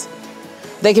choice.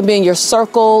 They can be in your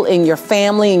circle, in your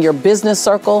family, in your business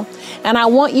circle. And I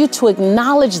want you to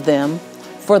acknowledge them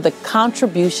for the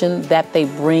contribution that they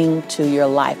bring to your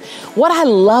life. What I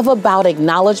love about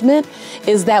acknowledgement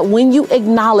is that when you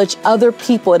acknowledge other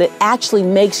people, it actually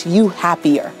makes you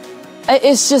happier.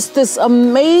 It's just this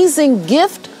amazing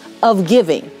gift of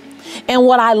giving. And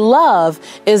what I love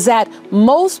is that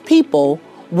most people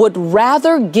would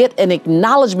rather get an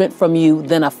acknowledgement from you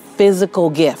than a physical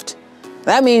gift.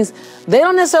 That means they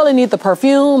don't necessarily need the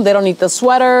perfume, they don't need the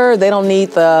sweater, they don't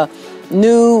need the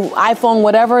new iPhone,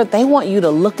 whatever. They want you to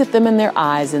look at them in their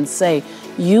eyes and say,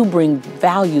 you bring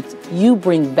value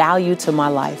to my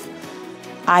life.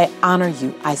 I honor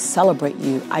you, I celebrate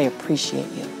you, I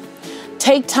appreciate you.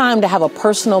 Take time to have a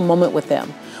personal moment with them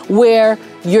where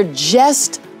you're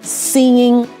just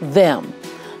seeing them.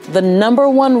 The number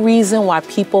one reason why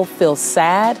people feel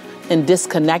sad and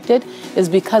disconnected is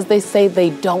because they say they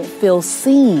don't feel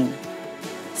seen.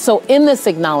 So in this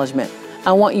acknowledgement,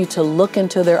 I want you to look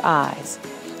into their eyes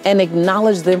and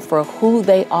acknowledge them for who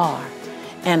they are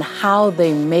and how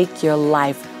they make your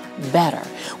life better.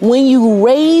 When you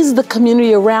raise the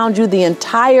community around you, the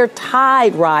entire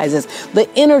tide rises, the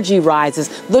energy rises,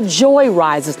 the joy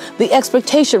rises, the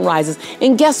expectation rises.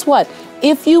 And guess what?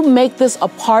 If you make this a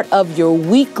part of your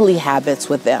weekly habits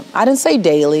with them, I didn't say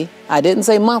daily, I didn't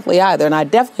say monthly either, and I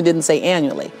definitely didn't say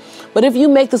annually. But if you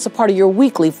make this a part of your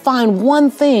weekly, find one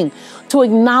thing to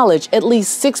acknowledge at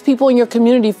least 6 people in your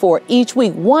community for each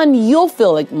week. One, you'll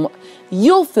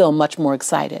feel much more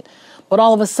excited. But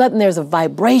all of a sudden there's a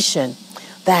vibration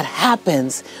that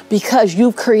happens because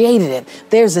you've created it.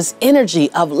 There's this energy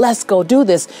of let's go do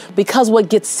this, because what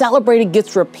gets celebrated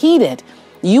gets repeated.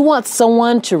 You want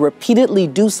someone to repeatedly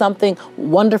do something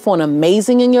wonderful and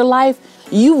amazing in your life,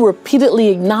 you repeatedly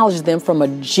acknowledge them from a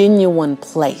genuine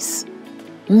place.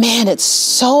 Man, it's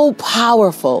so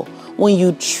powerful when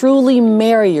you truly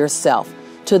marry yourself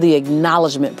to the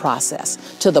acknowledgement process,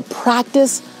 to the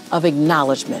practice of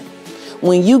acknowledgement.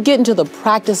 When you get into the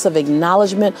practice of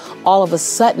acknowledgement, all of a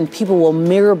sudden people will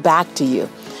mirror back to you.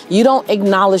 You don't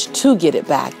acknowledge to get it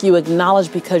back. You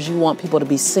acknowledge because you want people to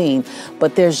be seen.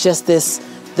 But there's just this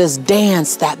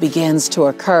dance that begins to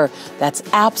occur that's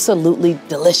absolutely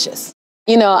delicious.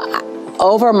 You know,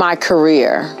 over my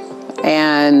career,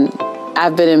 and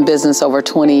I've been in business over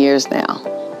 20 years now,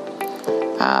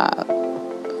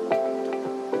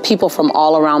 people from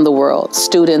all around the world,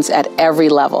 students at every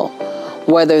level,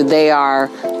 whether they are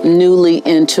newly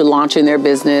into launching their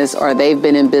business or they've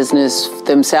been in business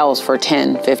themselves for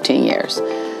 10, 15 years,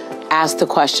 ask the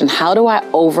question, how do I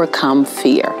overcome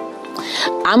fear?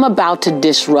 I'm about to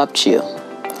disrupt you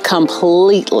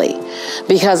completely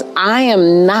because I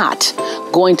am not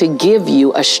going to give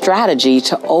you a strategy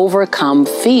to overcome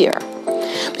fear.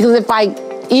 Because if I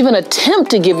even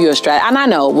attempt to give you a strategy, and I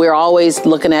know we're always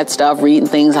looking at stuff, reading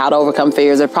things, how to overcome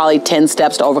fears. There are probably 10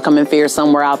 steps to overcoming fear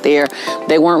somewhere out there.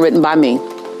 They weren't written by me,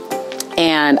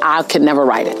 and I could never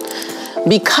write it.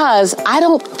 Because I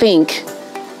don't think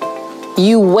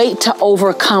you wait to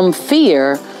overcome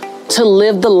fear to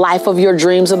live the life of your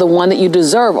dreams or the one that you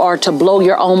deserve or to blow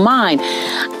your own mind.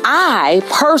 I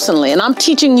personally, and I'm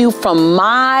teaching you from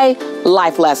my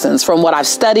life lessons, from what I've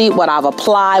studied, what I've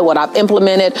applied, what I've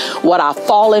implemented, what I've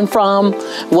fallen from,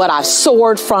 what I've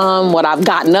soared from, what I've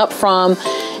gotten up from.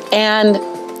 And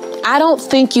I don't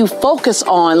think you focus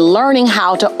on learning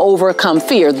how to overcome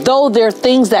fear, though there are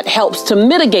things that helps to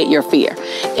mitigate your fear.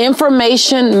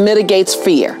 Information mitigates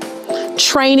fear.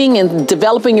 Training and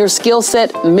developing your skill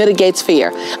set mitigates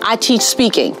fear. I teach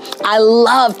speaking. I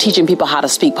love teaching people how to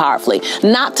speak powerfully.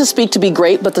 Not to speak to be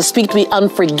great, but to speak to be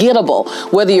unforgettable.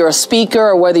 Whether you're a speaker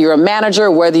or whether you're a manager,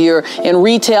 whether you're in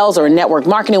retails or in network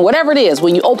marketing, whatever it is,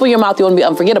 when you open your mouth, you want to be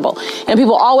unforgettable. And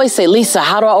people always say, Lisa,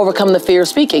 how do I overcome the fear of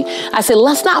speaking? I say,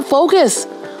 let's not focus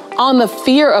on the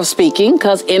fear of speaking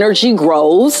because energy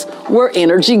grows where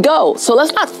energy goes. So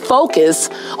let's not focus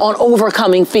on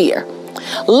overcoming fear.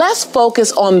 Let's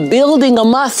focus on building a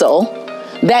muscle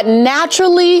that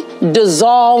naturally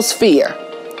dissolves fear.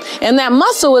 And that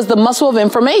muscle is the muscle of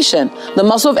information, the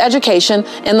muscle of education,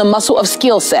 and the muscle of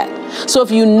skill set. So if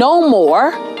you know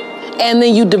more and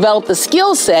then you develop the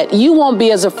skill set, you won't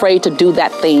be as afraid to do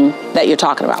that thing that you're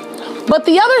talking about. But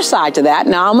the other side to that,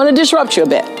 now I'm going to disrupt you a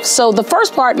bit. So the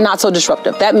first part, not so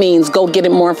disruptive. That means go get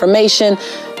it more information.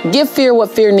 Give fear what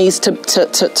fear needs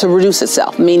to reduce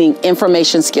itself, meaning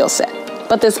information skill set.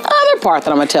 But this other part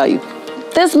that I'm going to tell you,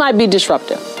 this might be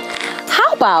disruptive.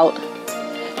 How about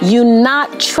you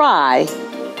not try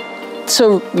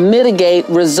to mitigate,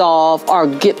 resolve, or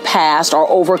get past, or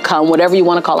overcome, whatever you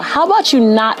want to call it? How about you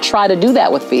not try to do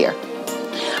that with fear?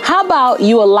 How about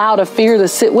you allow the fear to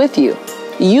sit with you?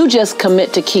 You just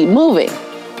commit to keep moving,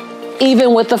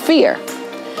 even with the fear.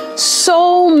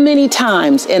 So many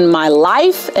times in my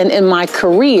life and in my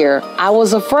career, I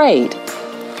was afraid.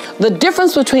 The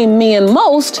difference between me and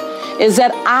most is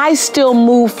that I still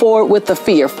move forward with the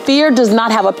fear. Fear does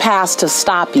not have a past to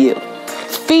stop you.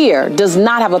 Fear does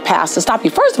not have a past to stop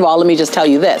you. First of all, let me just tell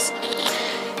you this.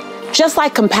 Just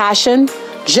like compassion,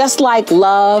 just like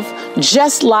love,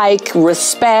 just like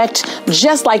respect,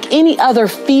 just like any other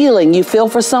feeling you feel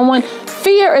for someone,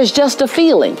 fear is just a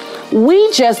feeling.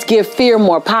 We just give fear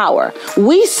more power.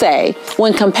 We say,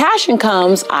 when compassion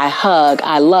comes, I hug,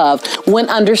 I love. When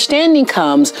understanding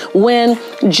comes, when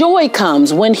joy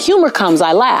comes, when humor comes,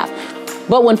 I laugh.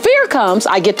 But when fear comes,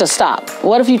 I get to stop.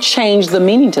 What if you change the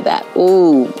meaning to that?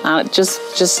 Ooh,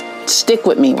 just stick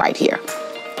with me right here.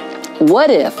 What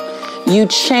if you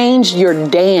change your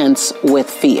dance with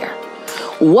fear?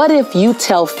 What if you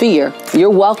tell fear, you're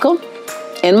welcome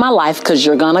in my life because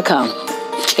you're gonna come.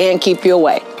 Can't keep you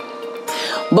away.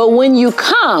 But when you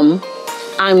come,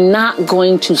 I'm not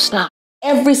going to stop.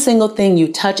 Every single thing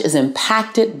you touch is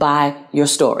impacted by your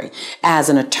story. As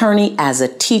an attorney, as a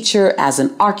teacher, as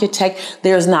an architect,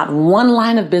 there's not one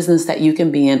line of business that you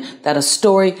can be in that a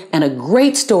story, and a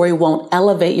great story, won't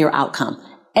elevate your outcome.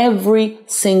 Every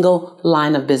single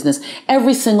line of business,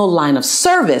 every single line of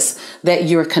service that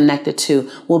you're connected to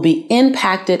will be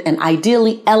impacted and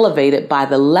ideally elevated by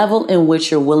the level in which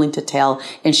you're willing to tell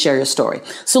and share your story.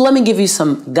 So let me give you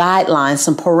some guidelines,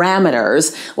 some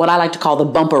parameters, what I like to call the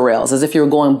bumper rails, as if you're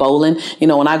going bowling. You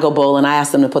know, when I go bowling, I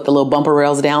ask them to put the little bumper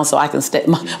rails down so I can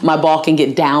my ball can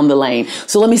get down the lane.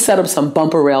 So let me set up some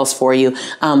bumper rails for you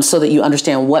so that you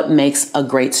understand what makes a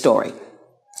great story.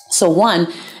 So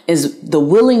one is the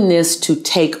willingness to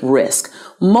take risk.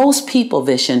 Most people,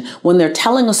 Vishen, when they're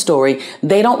telling a story,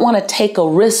 they don't want to take a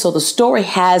risk. So the story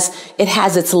has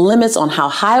its limits on how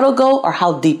high it'll go or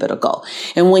how deep it'll go.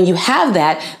 And when you have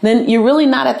that, then you're really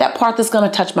not at that part that's going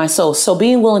to touch my soul. So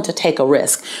being willing to take a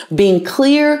risk, being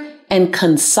clear and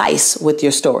concise with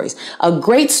your stories. A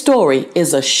great story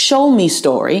is a show me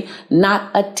story, not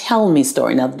a tell me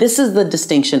story. Now, this is the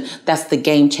distinction that's the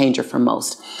game changer for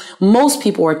most. Most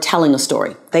people are telling a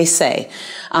story. They say,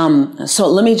 so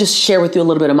let me just share with you a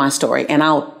little bit of my story, and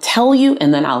I'll tell you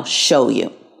and then I'll show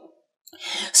you.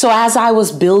 So as I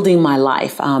was building my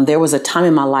life, there was a time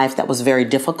in my life that was very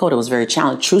difficult. It was very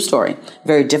challenging. True story.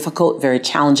 Very difficult, very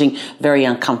challenging, very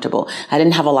uncomfortable. I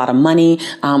didn't have a lot of money.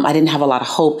 I didn't have a lot of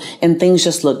hope, and things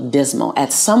just looked dismal.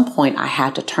 At some point, I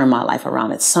had to turn my life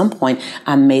around. At some point,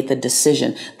 I made the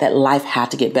decision that life had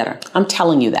to get better. I'm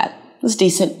telling you that. It's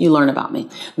decent. You learn about me.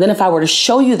 Then if I were to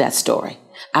show you that story,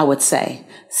 I would say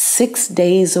 6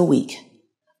 days a week,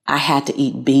 I had to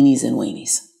eat beanies and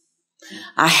weenies.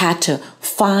 I had to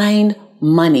find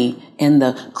money in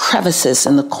the crevices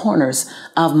and the corners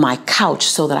of my couch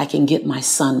so that I can get my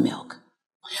son milk.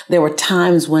 There were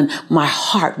times when my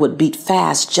heart would beat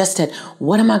fast just at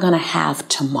what am I going to have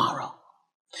tomorrow?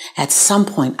 At some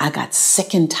point, I got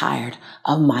sick and tired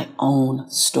of my own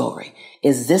story.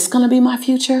 Is this going to be my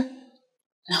future?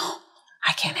 No,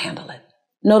 I can't handle it.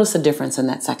 Notice the difference in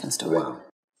that second story. Wow.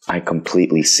 I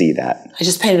completely see that. I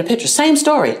just painted a picture. Same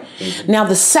story. Mm-hmm. Now,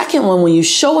 the second one, when you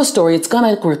show a story, it's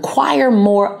going to require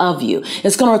more of you.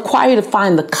 It's going to require you to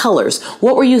find the colors.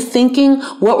 What were you thinking?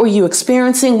 What were you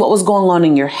experiencing? What was going on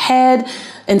in your head?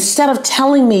 Instead of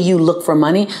telling me you look for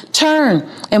money, turn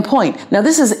and point. Now,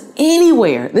 this is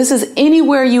anywhere. This is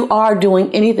anywhere you are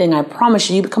doing anything. I promise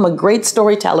you, you become a great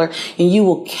storyteller and you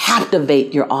will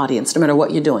captivate your audience no matter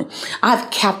what you're doing. I've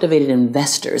captivated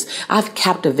investors. I've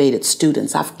captivated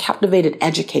students. I've captivated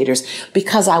educators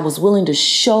because I was willing to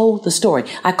show the story.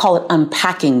 I call it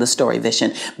unpacking the story,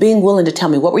 Vishen. Being willing to tell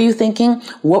me, what were you thinking?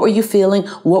 What were you feeling?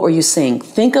 What were you seeing?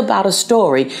 Think about a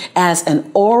story as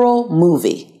an oral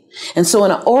movie. And so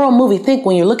in an oral movie, think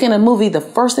when you're looking at a movie, the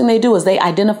first thing they do is they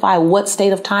identify what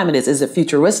state of time it is. Is it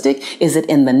futuristic? Is it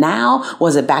in the now?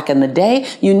 Was it back in the day?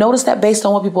 You notice that based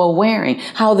on what people are wearing,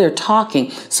 how they're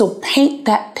talking. So paint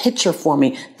that picture for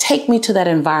me. Take me to that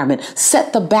environment.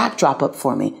 Set the backdrop up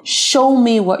for me. Show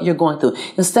me what you're going through.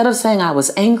 Instead of saying I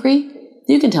was angry,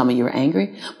 you can tell me you were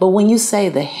angry, but when you say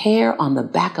the hair on the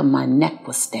back of my neck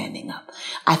was standing up,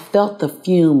 I felt the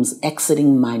fumes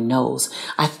exiting my nose.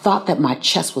 I thought that my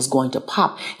chest was going to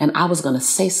pop and I was going to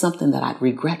say something that I'd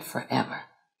regret forever.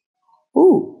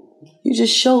 Ooh, you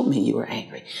just showed me you were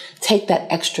angry. Take that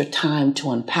extra time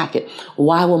to unpack it.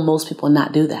 Why will most people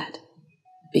not do that?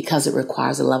 Because it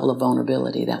requires a level of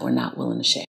vulnerability that we're not willing to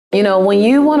share. You know, when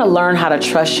you want to learn how to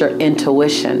trust your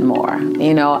intuition more,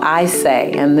 you know, I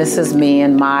say, and this is me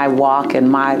and my walk and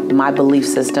my belief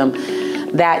system,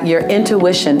 that your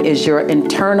intuition is your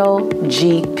internal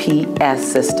GPS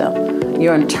system,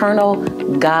 your internal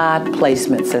God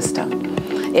placement system.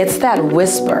 It's that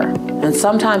whisper, and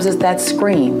sometimes it's that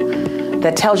scream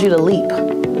that tells you to leap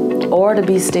or to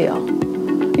be still.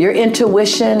 Your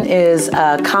intuition is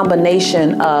a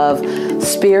combination of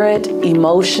spirit,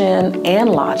 emotion, and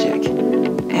logic,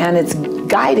 and it's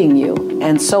guiding you.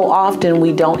 And so often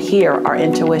we don't hear our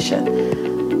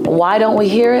intuition. Why don't we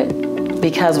hear it?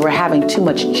 Because we're having too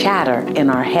much chatter in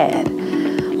our head.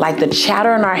 Like the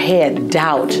chatter in our head,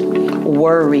 doubt,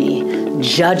 worry,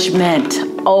 judgment.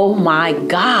 Oh my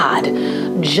God,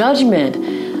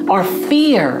 judgment or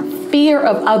fear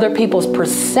of other people's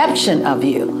perception of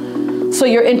you. So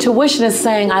your intuition is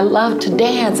saying, I love to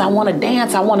dance. I want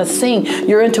to sing.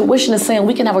 Your intuition is saying,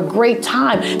 we can have a great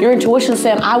time. Your intuition is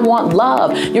saying, I want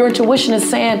love. Your intuition is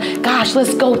saying, gosh,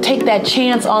 let's go take that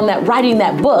chance on that writing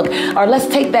that book, or let's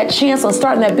take that chance on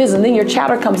starting that business. And then your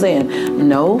chatter comes in.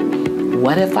 No,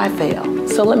 what if I fail?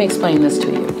 So let me explain this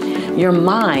to you. Your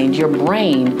mind, your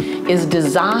brain is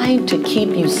designed to keep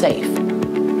you safe.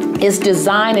 It's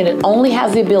designed and it only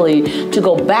has the ability to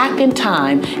go back in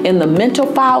time in the mental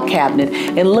file cabinet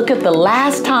and look at the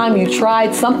last time you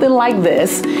tried something like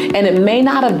this, and it may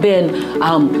not have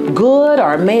been good,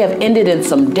 or it may have ended in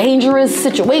some dangerous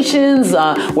situations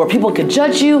where people could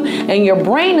judge you, and your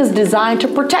brain is designed to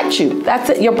protect you. That's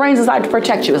it. Your brain is designed to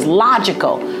protect you. It's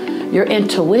logical. Your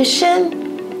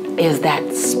intuition is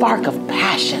that spark of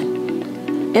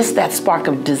passion. It's that spark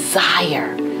of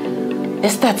desire.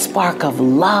 It's that spark of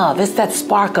love. It's that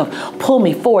spark of pull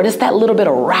me forward. It's that little bit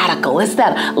of radical. It's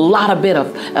that lot of bit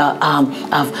of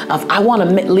I want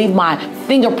to leave my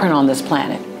fingerprint on this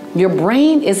planet. Your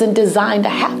brain isn't designed to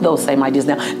have those same ideas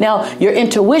now. Now, your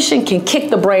intuition can kick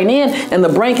the brain in, and the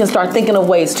brain can start thinking of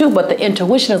ways too, but the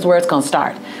intuition is where it's going to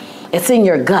start. It's in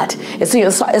your gut.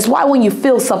 It's why when you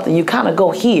feel something, you kind of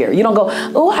go here. You don't go,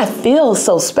 oh, I feel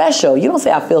so special. You don't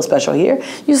say, I feel special here.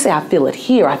 You say, I feel it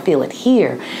here. I feel it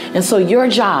here. And so your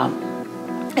job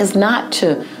is not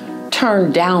to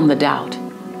turn down the doubt.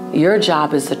 Your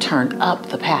job is to turn up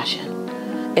the passion.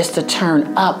 It's to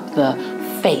turn up the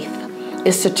faith.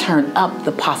 It's to turn up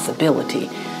the possibility.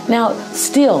 Now,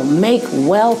 still make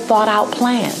well thought out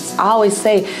plans. I always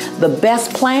say the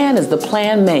best plan is the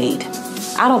plan made.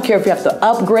 I don't care if you have to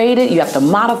upgrade it, you have to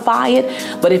modify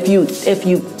it, but if you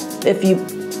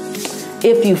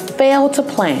fail to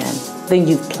plan, then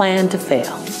you've planned to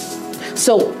fail.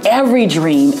 So every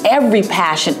dream, every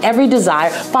passion, every desire,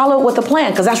 follow it with a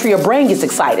plan, because that's where your brain gets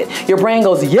excited. Your brain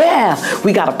goes, yeah,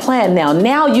 we got a plan now.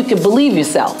 Now you can believe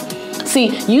yourself.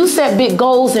 See, you set big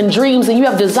goals and dreams and you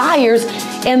have desires,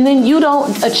 and then you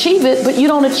don't achieve it, but you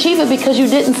don't achieve it because you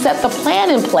didn't set the plan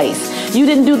in place. You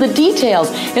didn't do the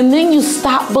details, and then you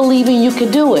stop believing you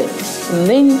could do it. And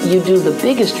then you do the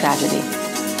biggest tragedy.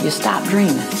 You stop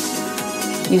dreaming.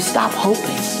 You stop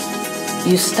hoping.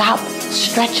 You stop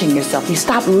stretching yourself. You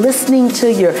stop listening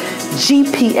to your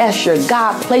GPS, your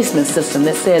God placement system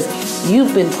that says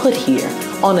you've been put here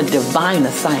on a divine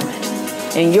assignment.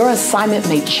 And your assignment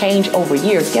may change over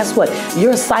years. Guess what?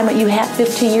 Your assignment you had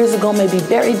 15 years ago may be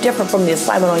very different from the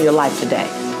assignment on your life today.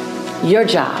 Your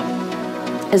job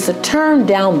is to turn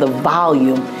down the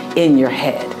volume in your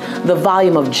head. The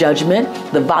volume of judgment,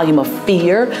 the volume of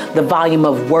fear, the volume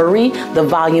of worry, the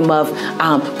volume of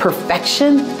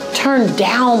perfection. Turn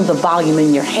down the volume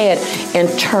in your head and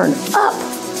turn up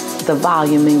the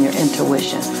volume in your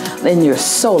intuition, in your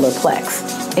solar plex,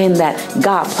 in that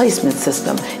God placement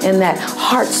system, in that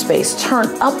heart space. Turn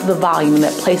up the volume in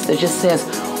that place that just says,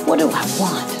 what do I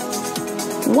want?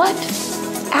 What?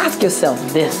 Ask yourself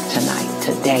this tonight,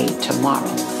 today, tomorrow.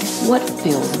 What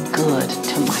feels good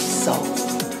to my soul?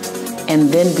 And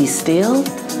then be still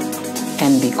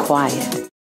and be quiet.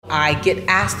 I get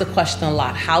asked the question a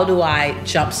lot, how do I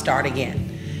jumpstart again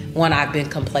when I've been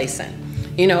complacent?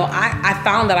 You know, I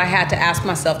found that I had to ask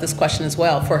myself this question as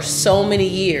well. For so many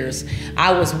years,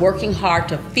 I was working hard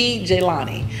to feed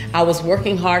Jaylani. I was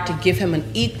working hard to give him an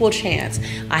equal chance.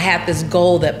 I had this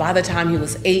goal that by the time he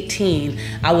was 18,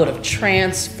 I would have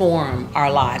transformed our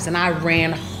lives. And I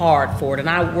ran hard for it, and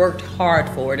I worked hard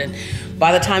for it. And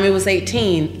by the time he was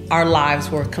 18, our lives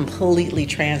were completely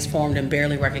transformed and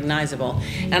barely recognizable.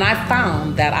 And I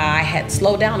found that I had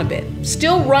slowed down a bit,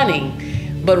 still running,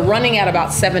 but running at about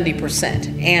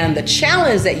 70%. And the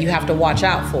challenge that you have to watch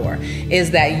out for is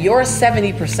that your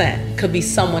 70% could be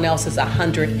someone else's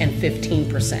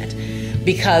 115%,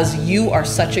 because you are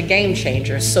such a game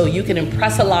changer. So you can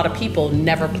impress a lot of people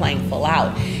never playing full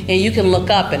out. And you can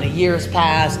look up and a year has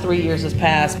passed, 3 years has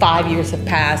passed, 5 years have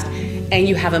passed, and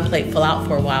you haven't played full out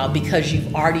for a while because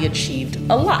you've already achieved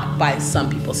a lot by some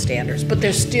people's standards. But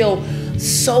there's still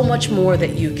so much more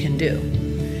that you can do.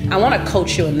 I want to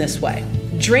coach you in this way.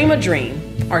 Dream a dream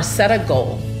or set a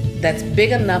goal that's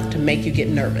big enough to make you get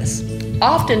nervous.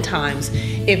 Oftentimes,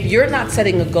 if you're not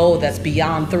setting a goal that's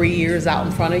beyond 3 years out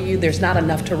in front of you, there's not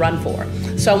enough to run for.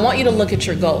 So I want you to look at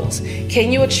your goals.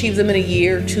 Can you achieve them in a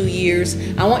year, 2 years?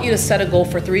 I want you to set a goal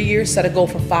for 3 years, set a goal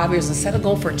for 5 years, and set a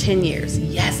goal for 10 years.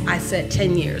 Yes, I said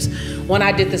 10 years. When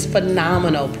I did this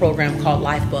phenomenal program called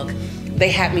Lifebook, they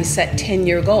had me set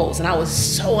 10-year goals, and I was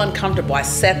so uncomfortable. I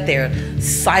sat there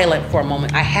silent for a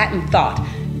moment. I hadn't thought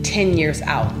 10 years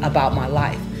out about my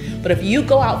life. But if you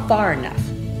go out far enough,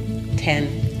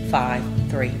 10, 5,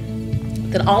 3,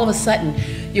 then all of a sudden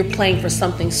you're playing for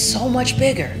something so much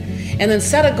bigger. And then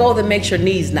set a goal that makes your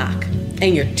knees knock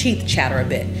and your teeth chatter a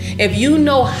bit. If you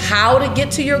know how to get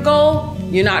to your goal,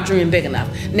 you're not dreaming big enough.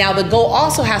 Now, the goal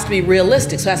also has to be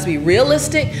realistic. So it has to be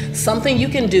realistic, something you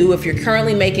can do. If you're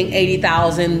currently making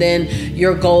 $80,000, then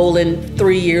your goal in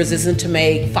 3 years isn't to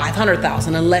make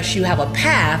 $500,000 unless you have a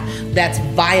path that's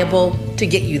viable to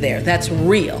get you there. That's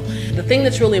real. The thing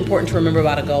that's really important to remember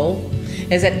about a goal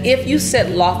is that if you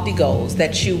set lofty goals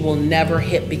that you will never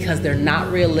hit because they're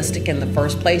not realistic in the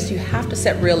first place, you have to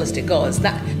set realistic goals.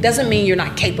 Doesn't mean you're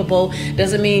not capable,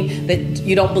 doesn't mean that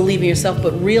you don't believe in yourself,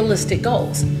 but realistic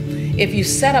goals. If you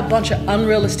set a bunch of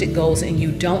unrealistic goals and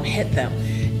you don't hit them,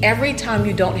 every time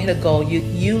you don't hit a goal,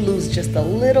 you lose just a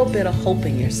little bit of hope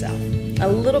in yourself, a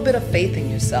little bit of faith in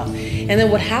yourself. And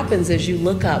then what happens is you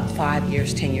look up 5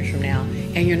 years, 10 years from now,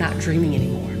 and you're not dreaming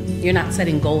anymore. You're not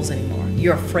setting goals anymore.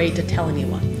 You're afraid to tell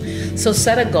anyone. So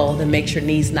set a goal that makes your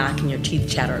knees knock and your teeth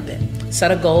chatter a bit.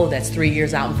 Set a goal that's 3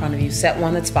 years out in front of you, set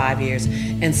one that's 5 years,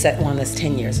 and set one that's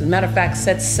 10 years. As a matter of fact,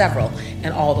 set several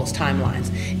in all those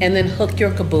timelines. And then hook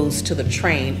your caboose to the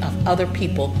train of other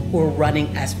people who are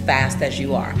running as fast as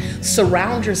you are.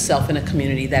 Surround yourself in a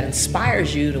community that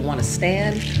inspires you to want to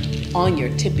stand on your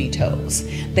tippy toes.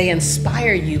 They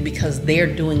inspire you because they're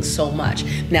doing so much.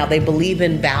 Now, they believe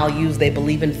in values, they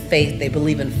believe in faith, they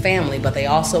believe in family, but they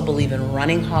also believe in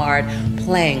running hard,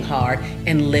 playing hard,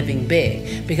 and living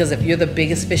big. Because if you're the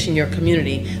biggest fish in your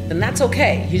community, then that's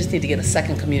okay. You just need to get a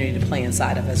second community to play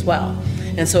inside of as well.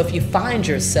 And so if you find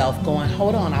yourself going,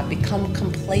 hold on, I've become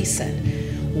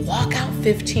complacent, walk out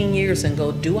 15 years and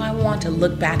go, do I want to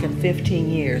look back in 15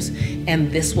 years and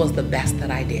this was the best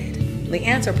that I did? The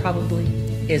answer probably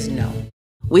is no.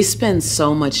 We spend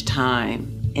so much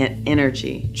time and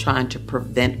energy trying to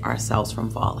prevent ourselves from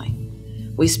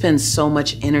falling. We spend so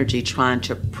much energy trying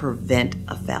to prevent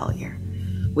a failure.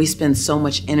 We spend so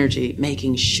much energy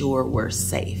making sure we're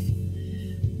safe.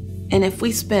 And if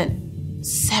we spent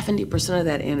 70% of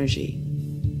that energy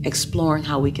exploring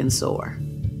how we can soar,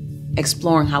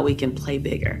 exploring how we can play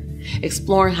bigger,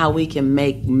 exploring how we can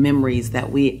make memories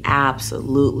that we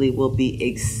absolutely will be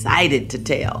excited to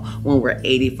tell when we're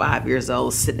 85 years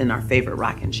old sitting in our favorite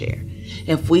rocking chair.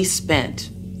 If we spent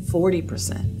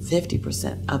 40%,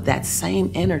 50% of that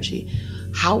same energy,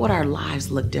 how would our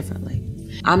lives look differently?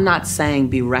 I'm not saying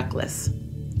be reckless.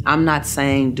 I'm not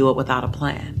saying do it without a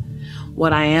plan.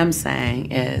 What I am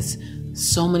saying is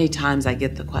so many times I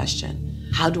get the question,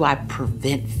 how do I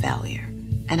prevent failure?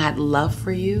 And I'd love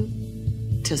for you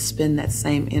to spend that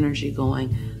same energy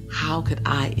going, how could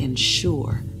I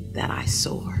ensure that I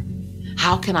soar?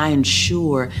 How can I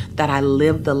ensure that I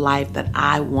live the life that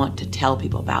I want to tell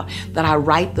people about? That I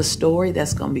write the story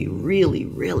that's going to be really,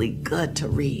 really good to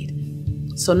read.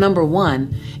 So number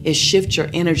one is shift your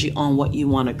energy on what you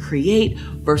want to create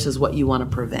versus what you want to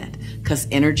prevent. Because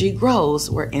energy grows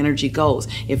where energy goes.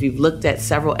 If you've looked at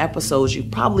several episodes,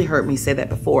 you've probably heard me say that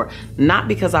before. Not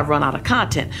because I've run out of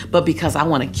content, but because I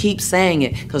want to keep saying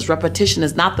it. Because repetition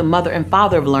is not the mother and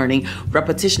father of learning.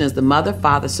 Repetition is the mother,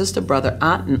 father, sister, brother,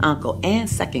 aunt, and uncle, and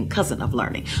second cousin of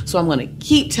learning. So I'm going to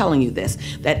keep telling you this,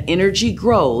 that energy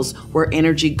grows where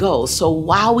energy goes. So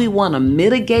while we want to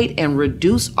mitigate and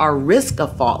reduce our risk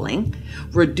of falling,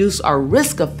 reduce our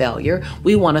risk of failure,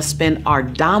 we want to spend our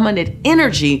dominant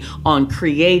energy on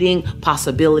creating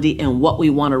possibility and what we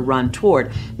want to run toward.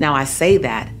 Now, I say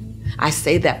that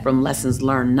from lessons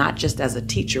learned, not just as a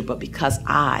teacher, but because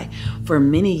for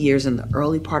many years in the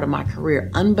early part of my career,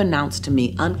 unbeknownst to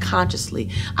me, unconsciously,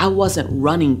 I wasn't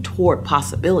running toward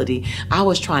possibility. I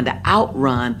was trying to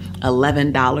outrun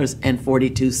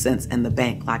 $11.42 in the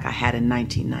bank like I had in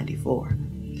 1994.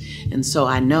 And so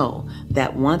I know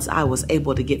that once I was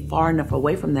able to get far enough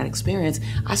away from that experience,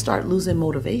 I started losing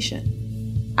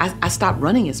motivation. I stopped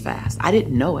running as fast. I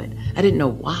didn't know it. I didn't know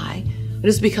why. But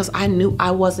it's because I knew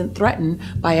I wasn't threatened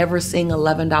by ever seeing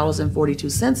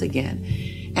 $11.42 again.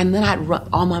 And then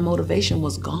all my motivation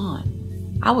was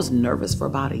gone. I was nervous for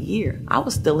about a year. I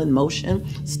was still in motion,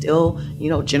 still,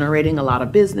 generating a lot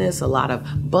of business, a lot of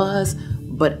buzz,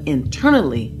 but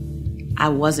internally, I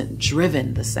wasn't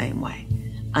driven the same way.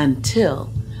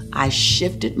 Until I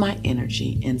shifted my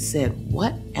energy and said,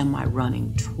 what am I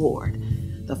running toward?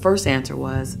 The first answer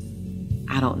was,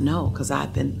 I don't know, because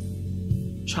I've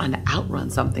been trying to outrun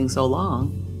something so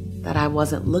long that I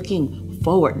wasn't looking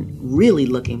forward, really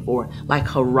looking forward, like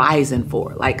horizon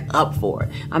forward, like up forward.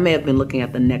 I may have been looking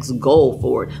at the next goal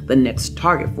forward, the next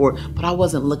target forward, but I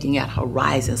wasn't looking at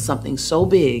horizon, something so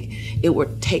big, it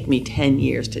would take me 10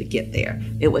 years to get there.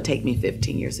 It would take me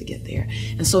 15 years to get there.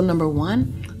 And so number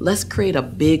one, let's create a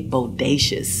big,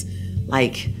 bodacious,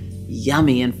 like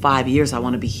yummy, in 5 years, I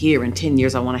want to be here. In 10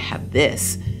 years, I want to have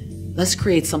this. Let's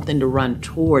create something to run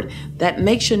toward that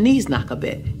makes your knees knock a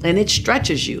bit and it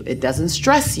stretches you. It doesn't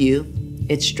stress you.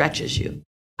 It stretches you.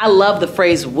 I love the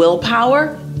phrase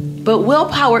willpower, but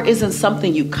willpower isn't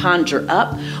something you conjure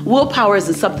up. Willpower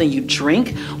isn't something you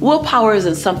drink. Willpower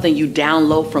isn't something you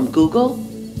download from Google.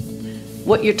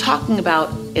 What you're talking about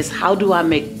is how do I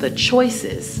make the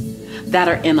choices that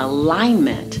are in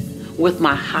alignment with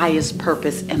my highest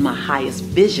purpose and my highest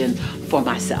vision for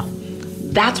myself.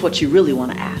 That's what you really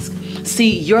want to ask.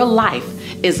 See, your life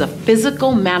is a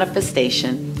physical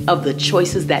manifestation of the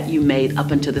choices that you made up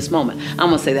until this moment. I'm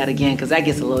going to say that again because that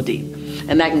gets a little deep.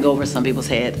 And that can go over some people's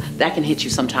head. That can hit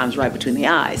you sometimes right between the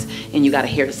eyes. And you got to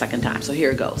hear it a second time. So here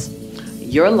it goes.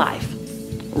 Your life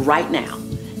right now,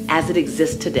 as it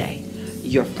exists today,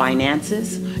 your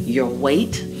finances, your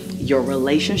weight, your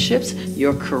relationships,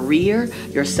 your career,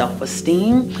 your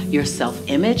self-esteem, your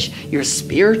self-image, your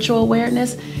spiritual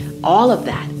awareness, all of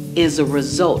that is a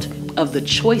result of the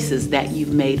choices that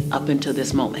you've made up until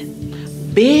this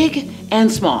moment, big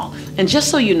and small. And just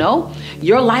so you know,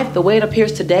 your life, the way it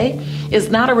appears today, is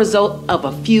not a result of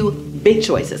a few big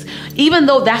choices. Even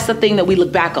though that's the thing that we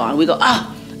look back on, we go,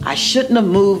 oh, I shouldn't have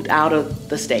moved out of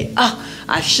the state. Oh,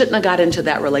 I shouldn't have got into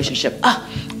that relationship. Oh,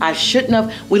 I shouldn't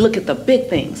have. We look at the big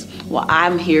things. Well,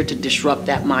 I'm here to disrupt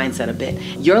that mindset a bit.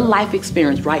 Your life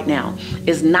experience right now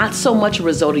is not so much a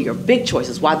result of your big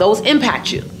choices, while those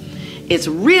impact you. It's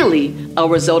really a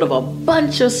result of a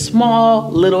bunch of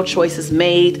small little choices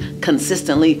made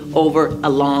consistently over a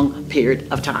long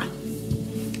period of time.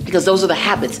 Because those are the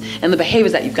habits and the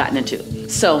behaviors that you've gotten into.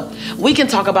 So we can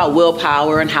talk about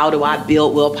willpower and how do I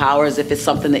build willpower as if it's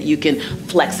something that you can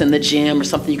flex in the gym or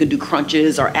something you can do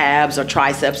crunches or abs or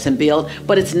triceps and build,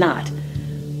 but it's not.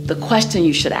 The question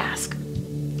you should ask,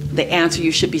 the answer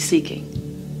you should be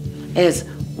seeking is,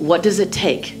 what does it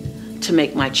take to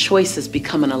make my choices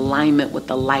become in alignment with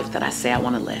the life that I say I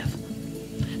want to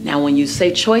live? Now, when you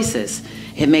say choices,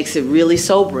 it makes it really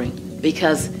sobering,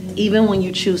 because even when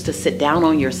you choose to sit down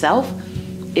on yourself,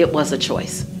 it was a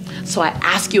choice. So I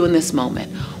ask you in this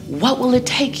moment, what will it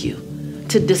take you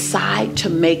to decide to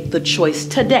make the choice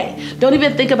today? Don't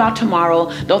even think about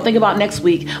tomorrow, don't think about next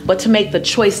week, but to make the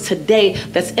choice today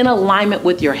that's in alignment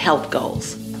with your health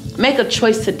goals. Make a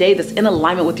choice today that's in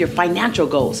alignment with your financial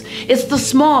goals. It's the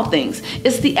small things.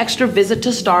 It's the extra visit to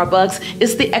Starbucks.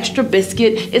 It's the extra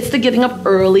biscuit. It's the getting up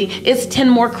early. It's 10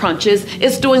 more crunches.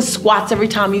 It's doing squats every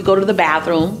time you go to the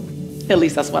bathroom. At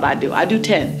least that's what I do. I do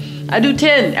 10. I do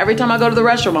 10 every time I go to the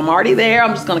restroom. I'm already there.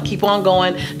 I'm just going to keep on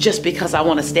going just because I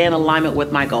want to stay in alignment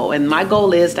with my goal. And my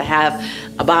goal is to have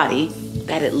a body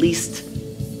that at least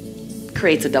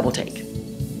creates a double take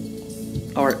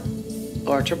or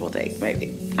a triple take,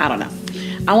 maybe. I don't know.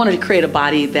 I wanted to create a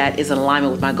body that is in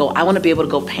alignment with my goal. I want to be able to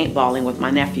go paintballing with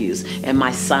my nephews and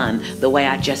my son the way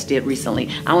I just did recently.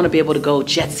 I want to be able to go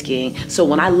jet skiing. So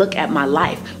when I look at my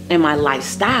life and my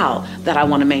lifestyle that I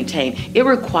want to maintain, it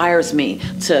requires me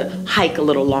to hike a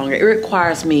little longer. It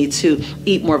requires me to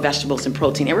eat more vegetables and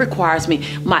protein. It requires me,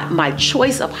 my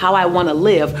choice of how I want to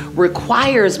live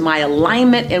requires my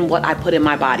alignment in what I put in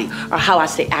my body or how I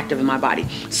stay active in my body.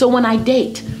 So when I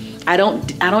date, I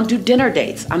don't do dinner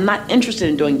dates. I'm not interested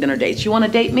in doing dinner dates. You want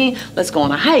to date me? Let's go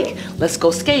on a hike. Let's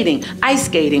go skating, ice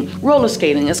skating, roller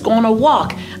skating. Let's go on a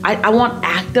walk. I want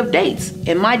active dates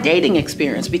in my dating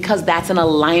experience because that's in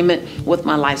alignment with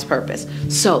my life's purpose.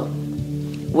 So,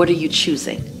 what are you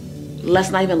choosing?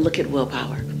 Let's not even look at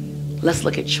willpower. Let's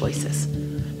look at choices.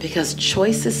 Because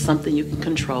choice is something you can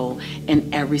control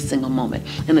in every single moment.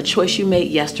 And the choice you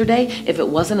made yesterday, if it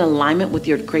wasn't in alignment with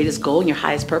your greatest goal and your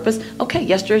highest purpose, okay,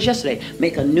 yesterday is yesterday.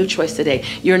 Make a new choice today.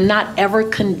 You're not ever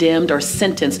condemned or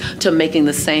sentenced to making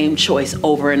the same choice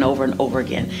over and over and over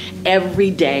again.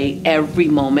 Every day, every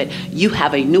moment, you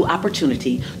have a new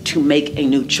opportunity to make a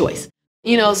new choice.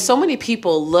 You know, so many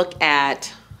people look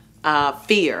at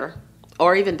fear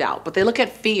or even doubt, but they look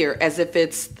at fear as if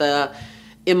it's the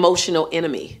emotional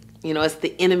enemy. You know, it's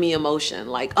the enemy emotion.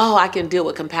 Like, oh, I can deal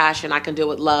with compassion. I can deal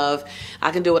with love.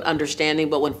 I can deal with understanding.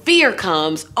 But when fear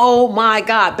comes, oh my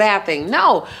God, bad thing.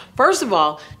 No, first of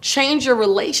all, change your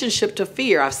relationship to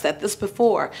fear. I've said this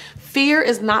before. Fear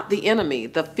is not the enemy.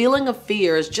 The feeling of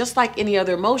fear is just like any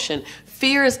other emotion.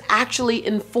 Fear is actually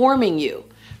informing you.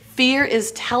 Fear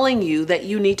is telling you that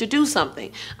you need to do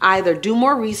something. Either do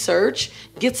more research,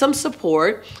 get some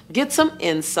support, get some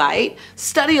insight,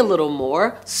 study a little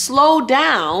more, slow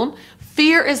down.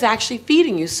 Fear is actually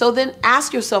feeding you. So then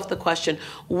ask yourself the question,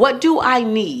 what do I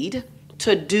need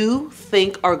to do,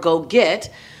 think, or go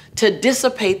get to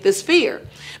dissipate this fear?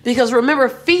 Because remember,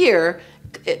 fear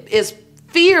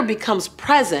becomes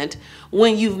present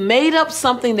when you've made up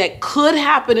something that could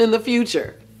happen in the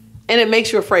future. And it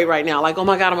makes you afraid right now. Like, oh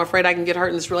my God, I'm afraid I can get hurt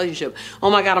in this relationship. Oh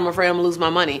my God, I'm afraid I'm gonna lose my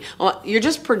money. You're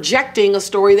just projecting a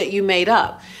story that you made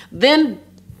up. Then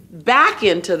back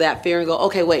into that fear and go,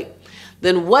 okay, wait,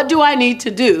 then what do I need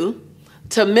to do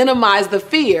to minimize the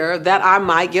fear that I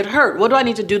might get hurt? What do I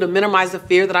need to do to minimize the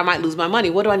fear that I might lose my money?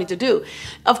 What do I need to do?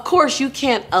 Of course, you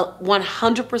can't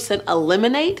 100%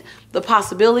 eliminate the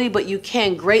possibility, but you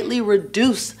can greatly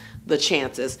reduce the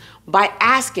chances by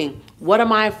asking, what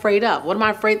am I afraid of? What am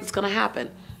I afraid that's going to happen?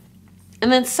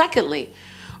 And then secondly,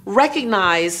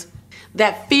 recognize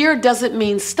that fear doesn't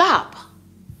mean stop.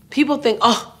 People think,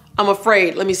 oh, I'm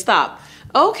afraid, let me stop.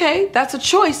 Okay, that's a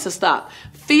choice to stop.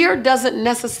 Fear doesn't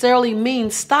necessarily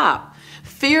mean stop.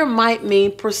 Fear might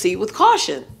mean proceed with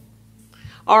caution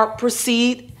or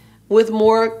proceed with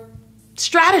more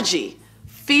strategy.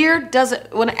 Fear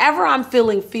doesn't, whenever I'm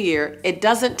feeling fear, it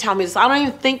doesn't tell me this. I don't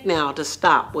even think now to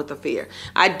stop with the fear.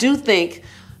 I do think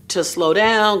to slow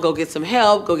down, go get some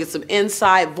help, go get some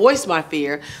insight, voice my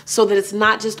fear so that it's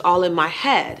not just all in my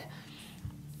head.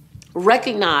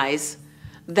 Recognize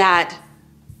that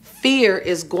fear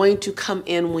is going to come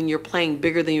in when you're playing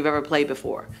bigger than you've ever played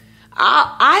before.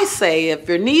 I say if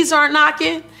your knees aren't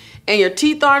knocking and your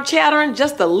teeth aren't chattering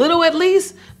just a little at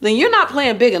least, then you're not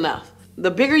playing big enough. The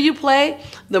bigger you play,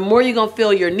 the more you're going to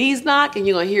feel your knees knock and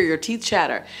you're going to hear your teeth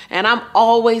chatter. And I'm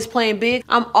always playing big.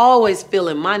 I'm always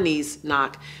feeling my knees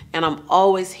knock and I'm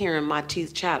always hearing my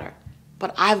teeth chatter.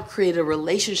 But I've created a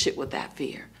relationship with that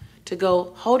fear to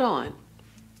go, hold on.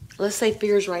 Let's say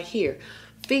fear is right here.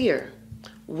 Fear,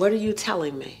 what are you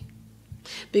telling me?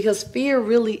 Because fear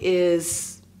really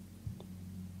is,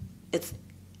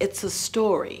 it's a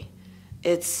story.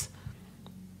 It's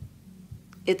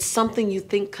something you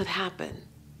think could happen.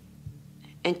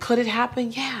 And could it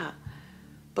happen? Yeah.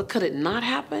 But could it not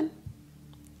happen?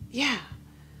 Yeah.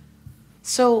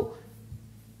 So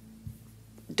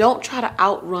don't try to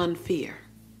outrun fear.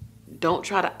 Don't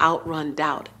try to outrun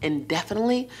doubt. And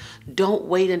definitely don't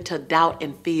wait until doubt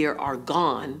and fear are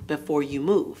gone before you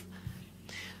move.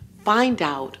 Find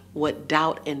out what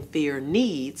doubt and fear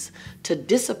needs to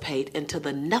dissipate into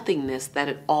the nothingness that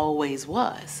it always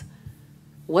was.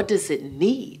 What does it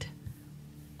need?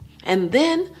 And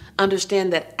then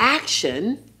understand that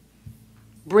action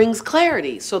brings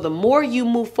clarity. So the more you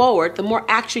move forward, the more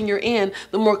action you're in,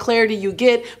 the more clarity you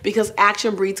get because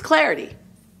action breeds clarity.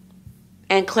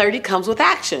 And clarity comes with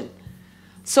action.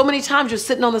 So many times you're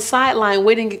sitting on the sideline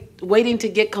waiting to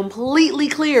get completely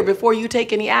clear before you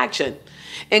take any action.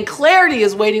 And clarity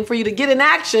is waiting for you to get in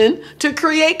action to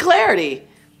create clarity.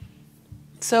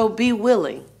 So be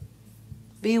willing.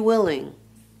 Be willing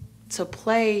to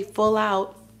play full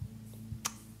out,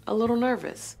 a little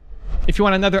nervous. If you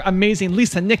want another amazing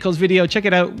Lisa Nichols video, check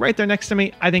it out right there next to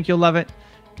me. I think you'll love it.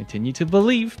 Continue to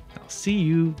believe. I'll see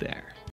you there.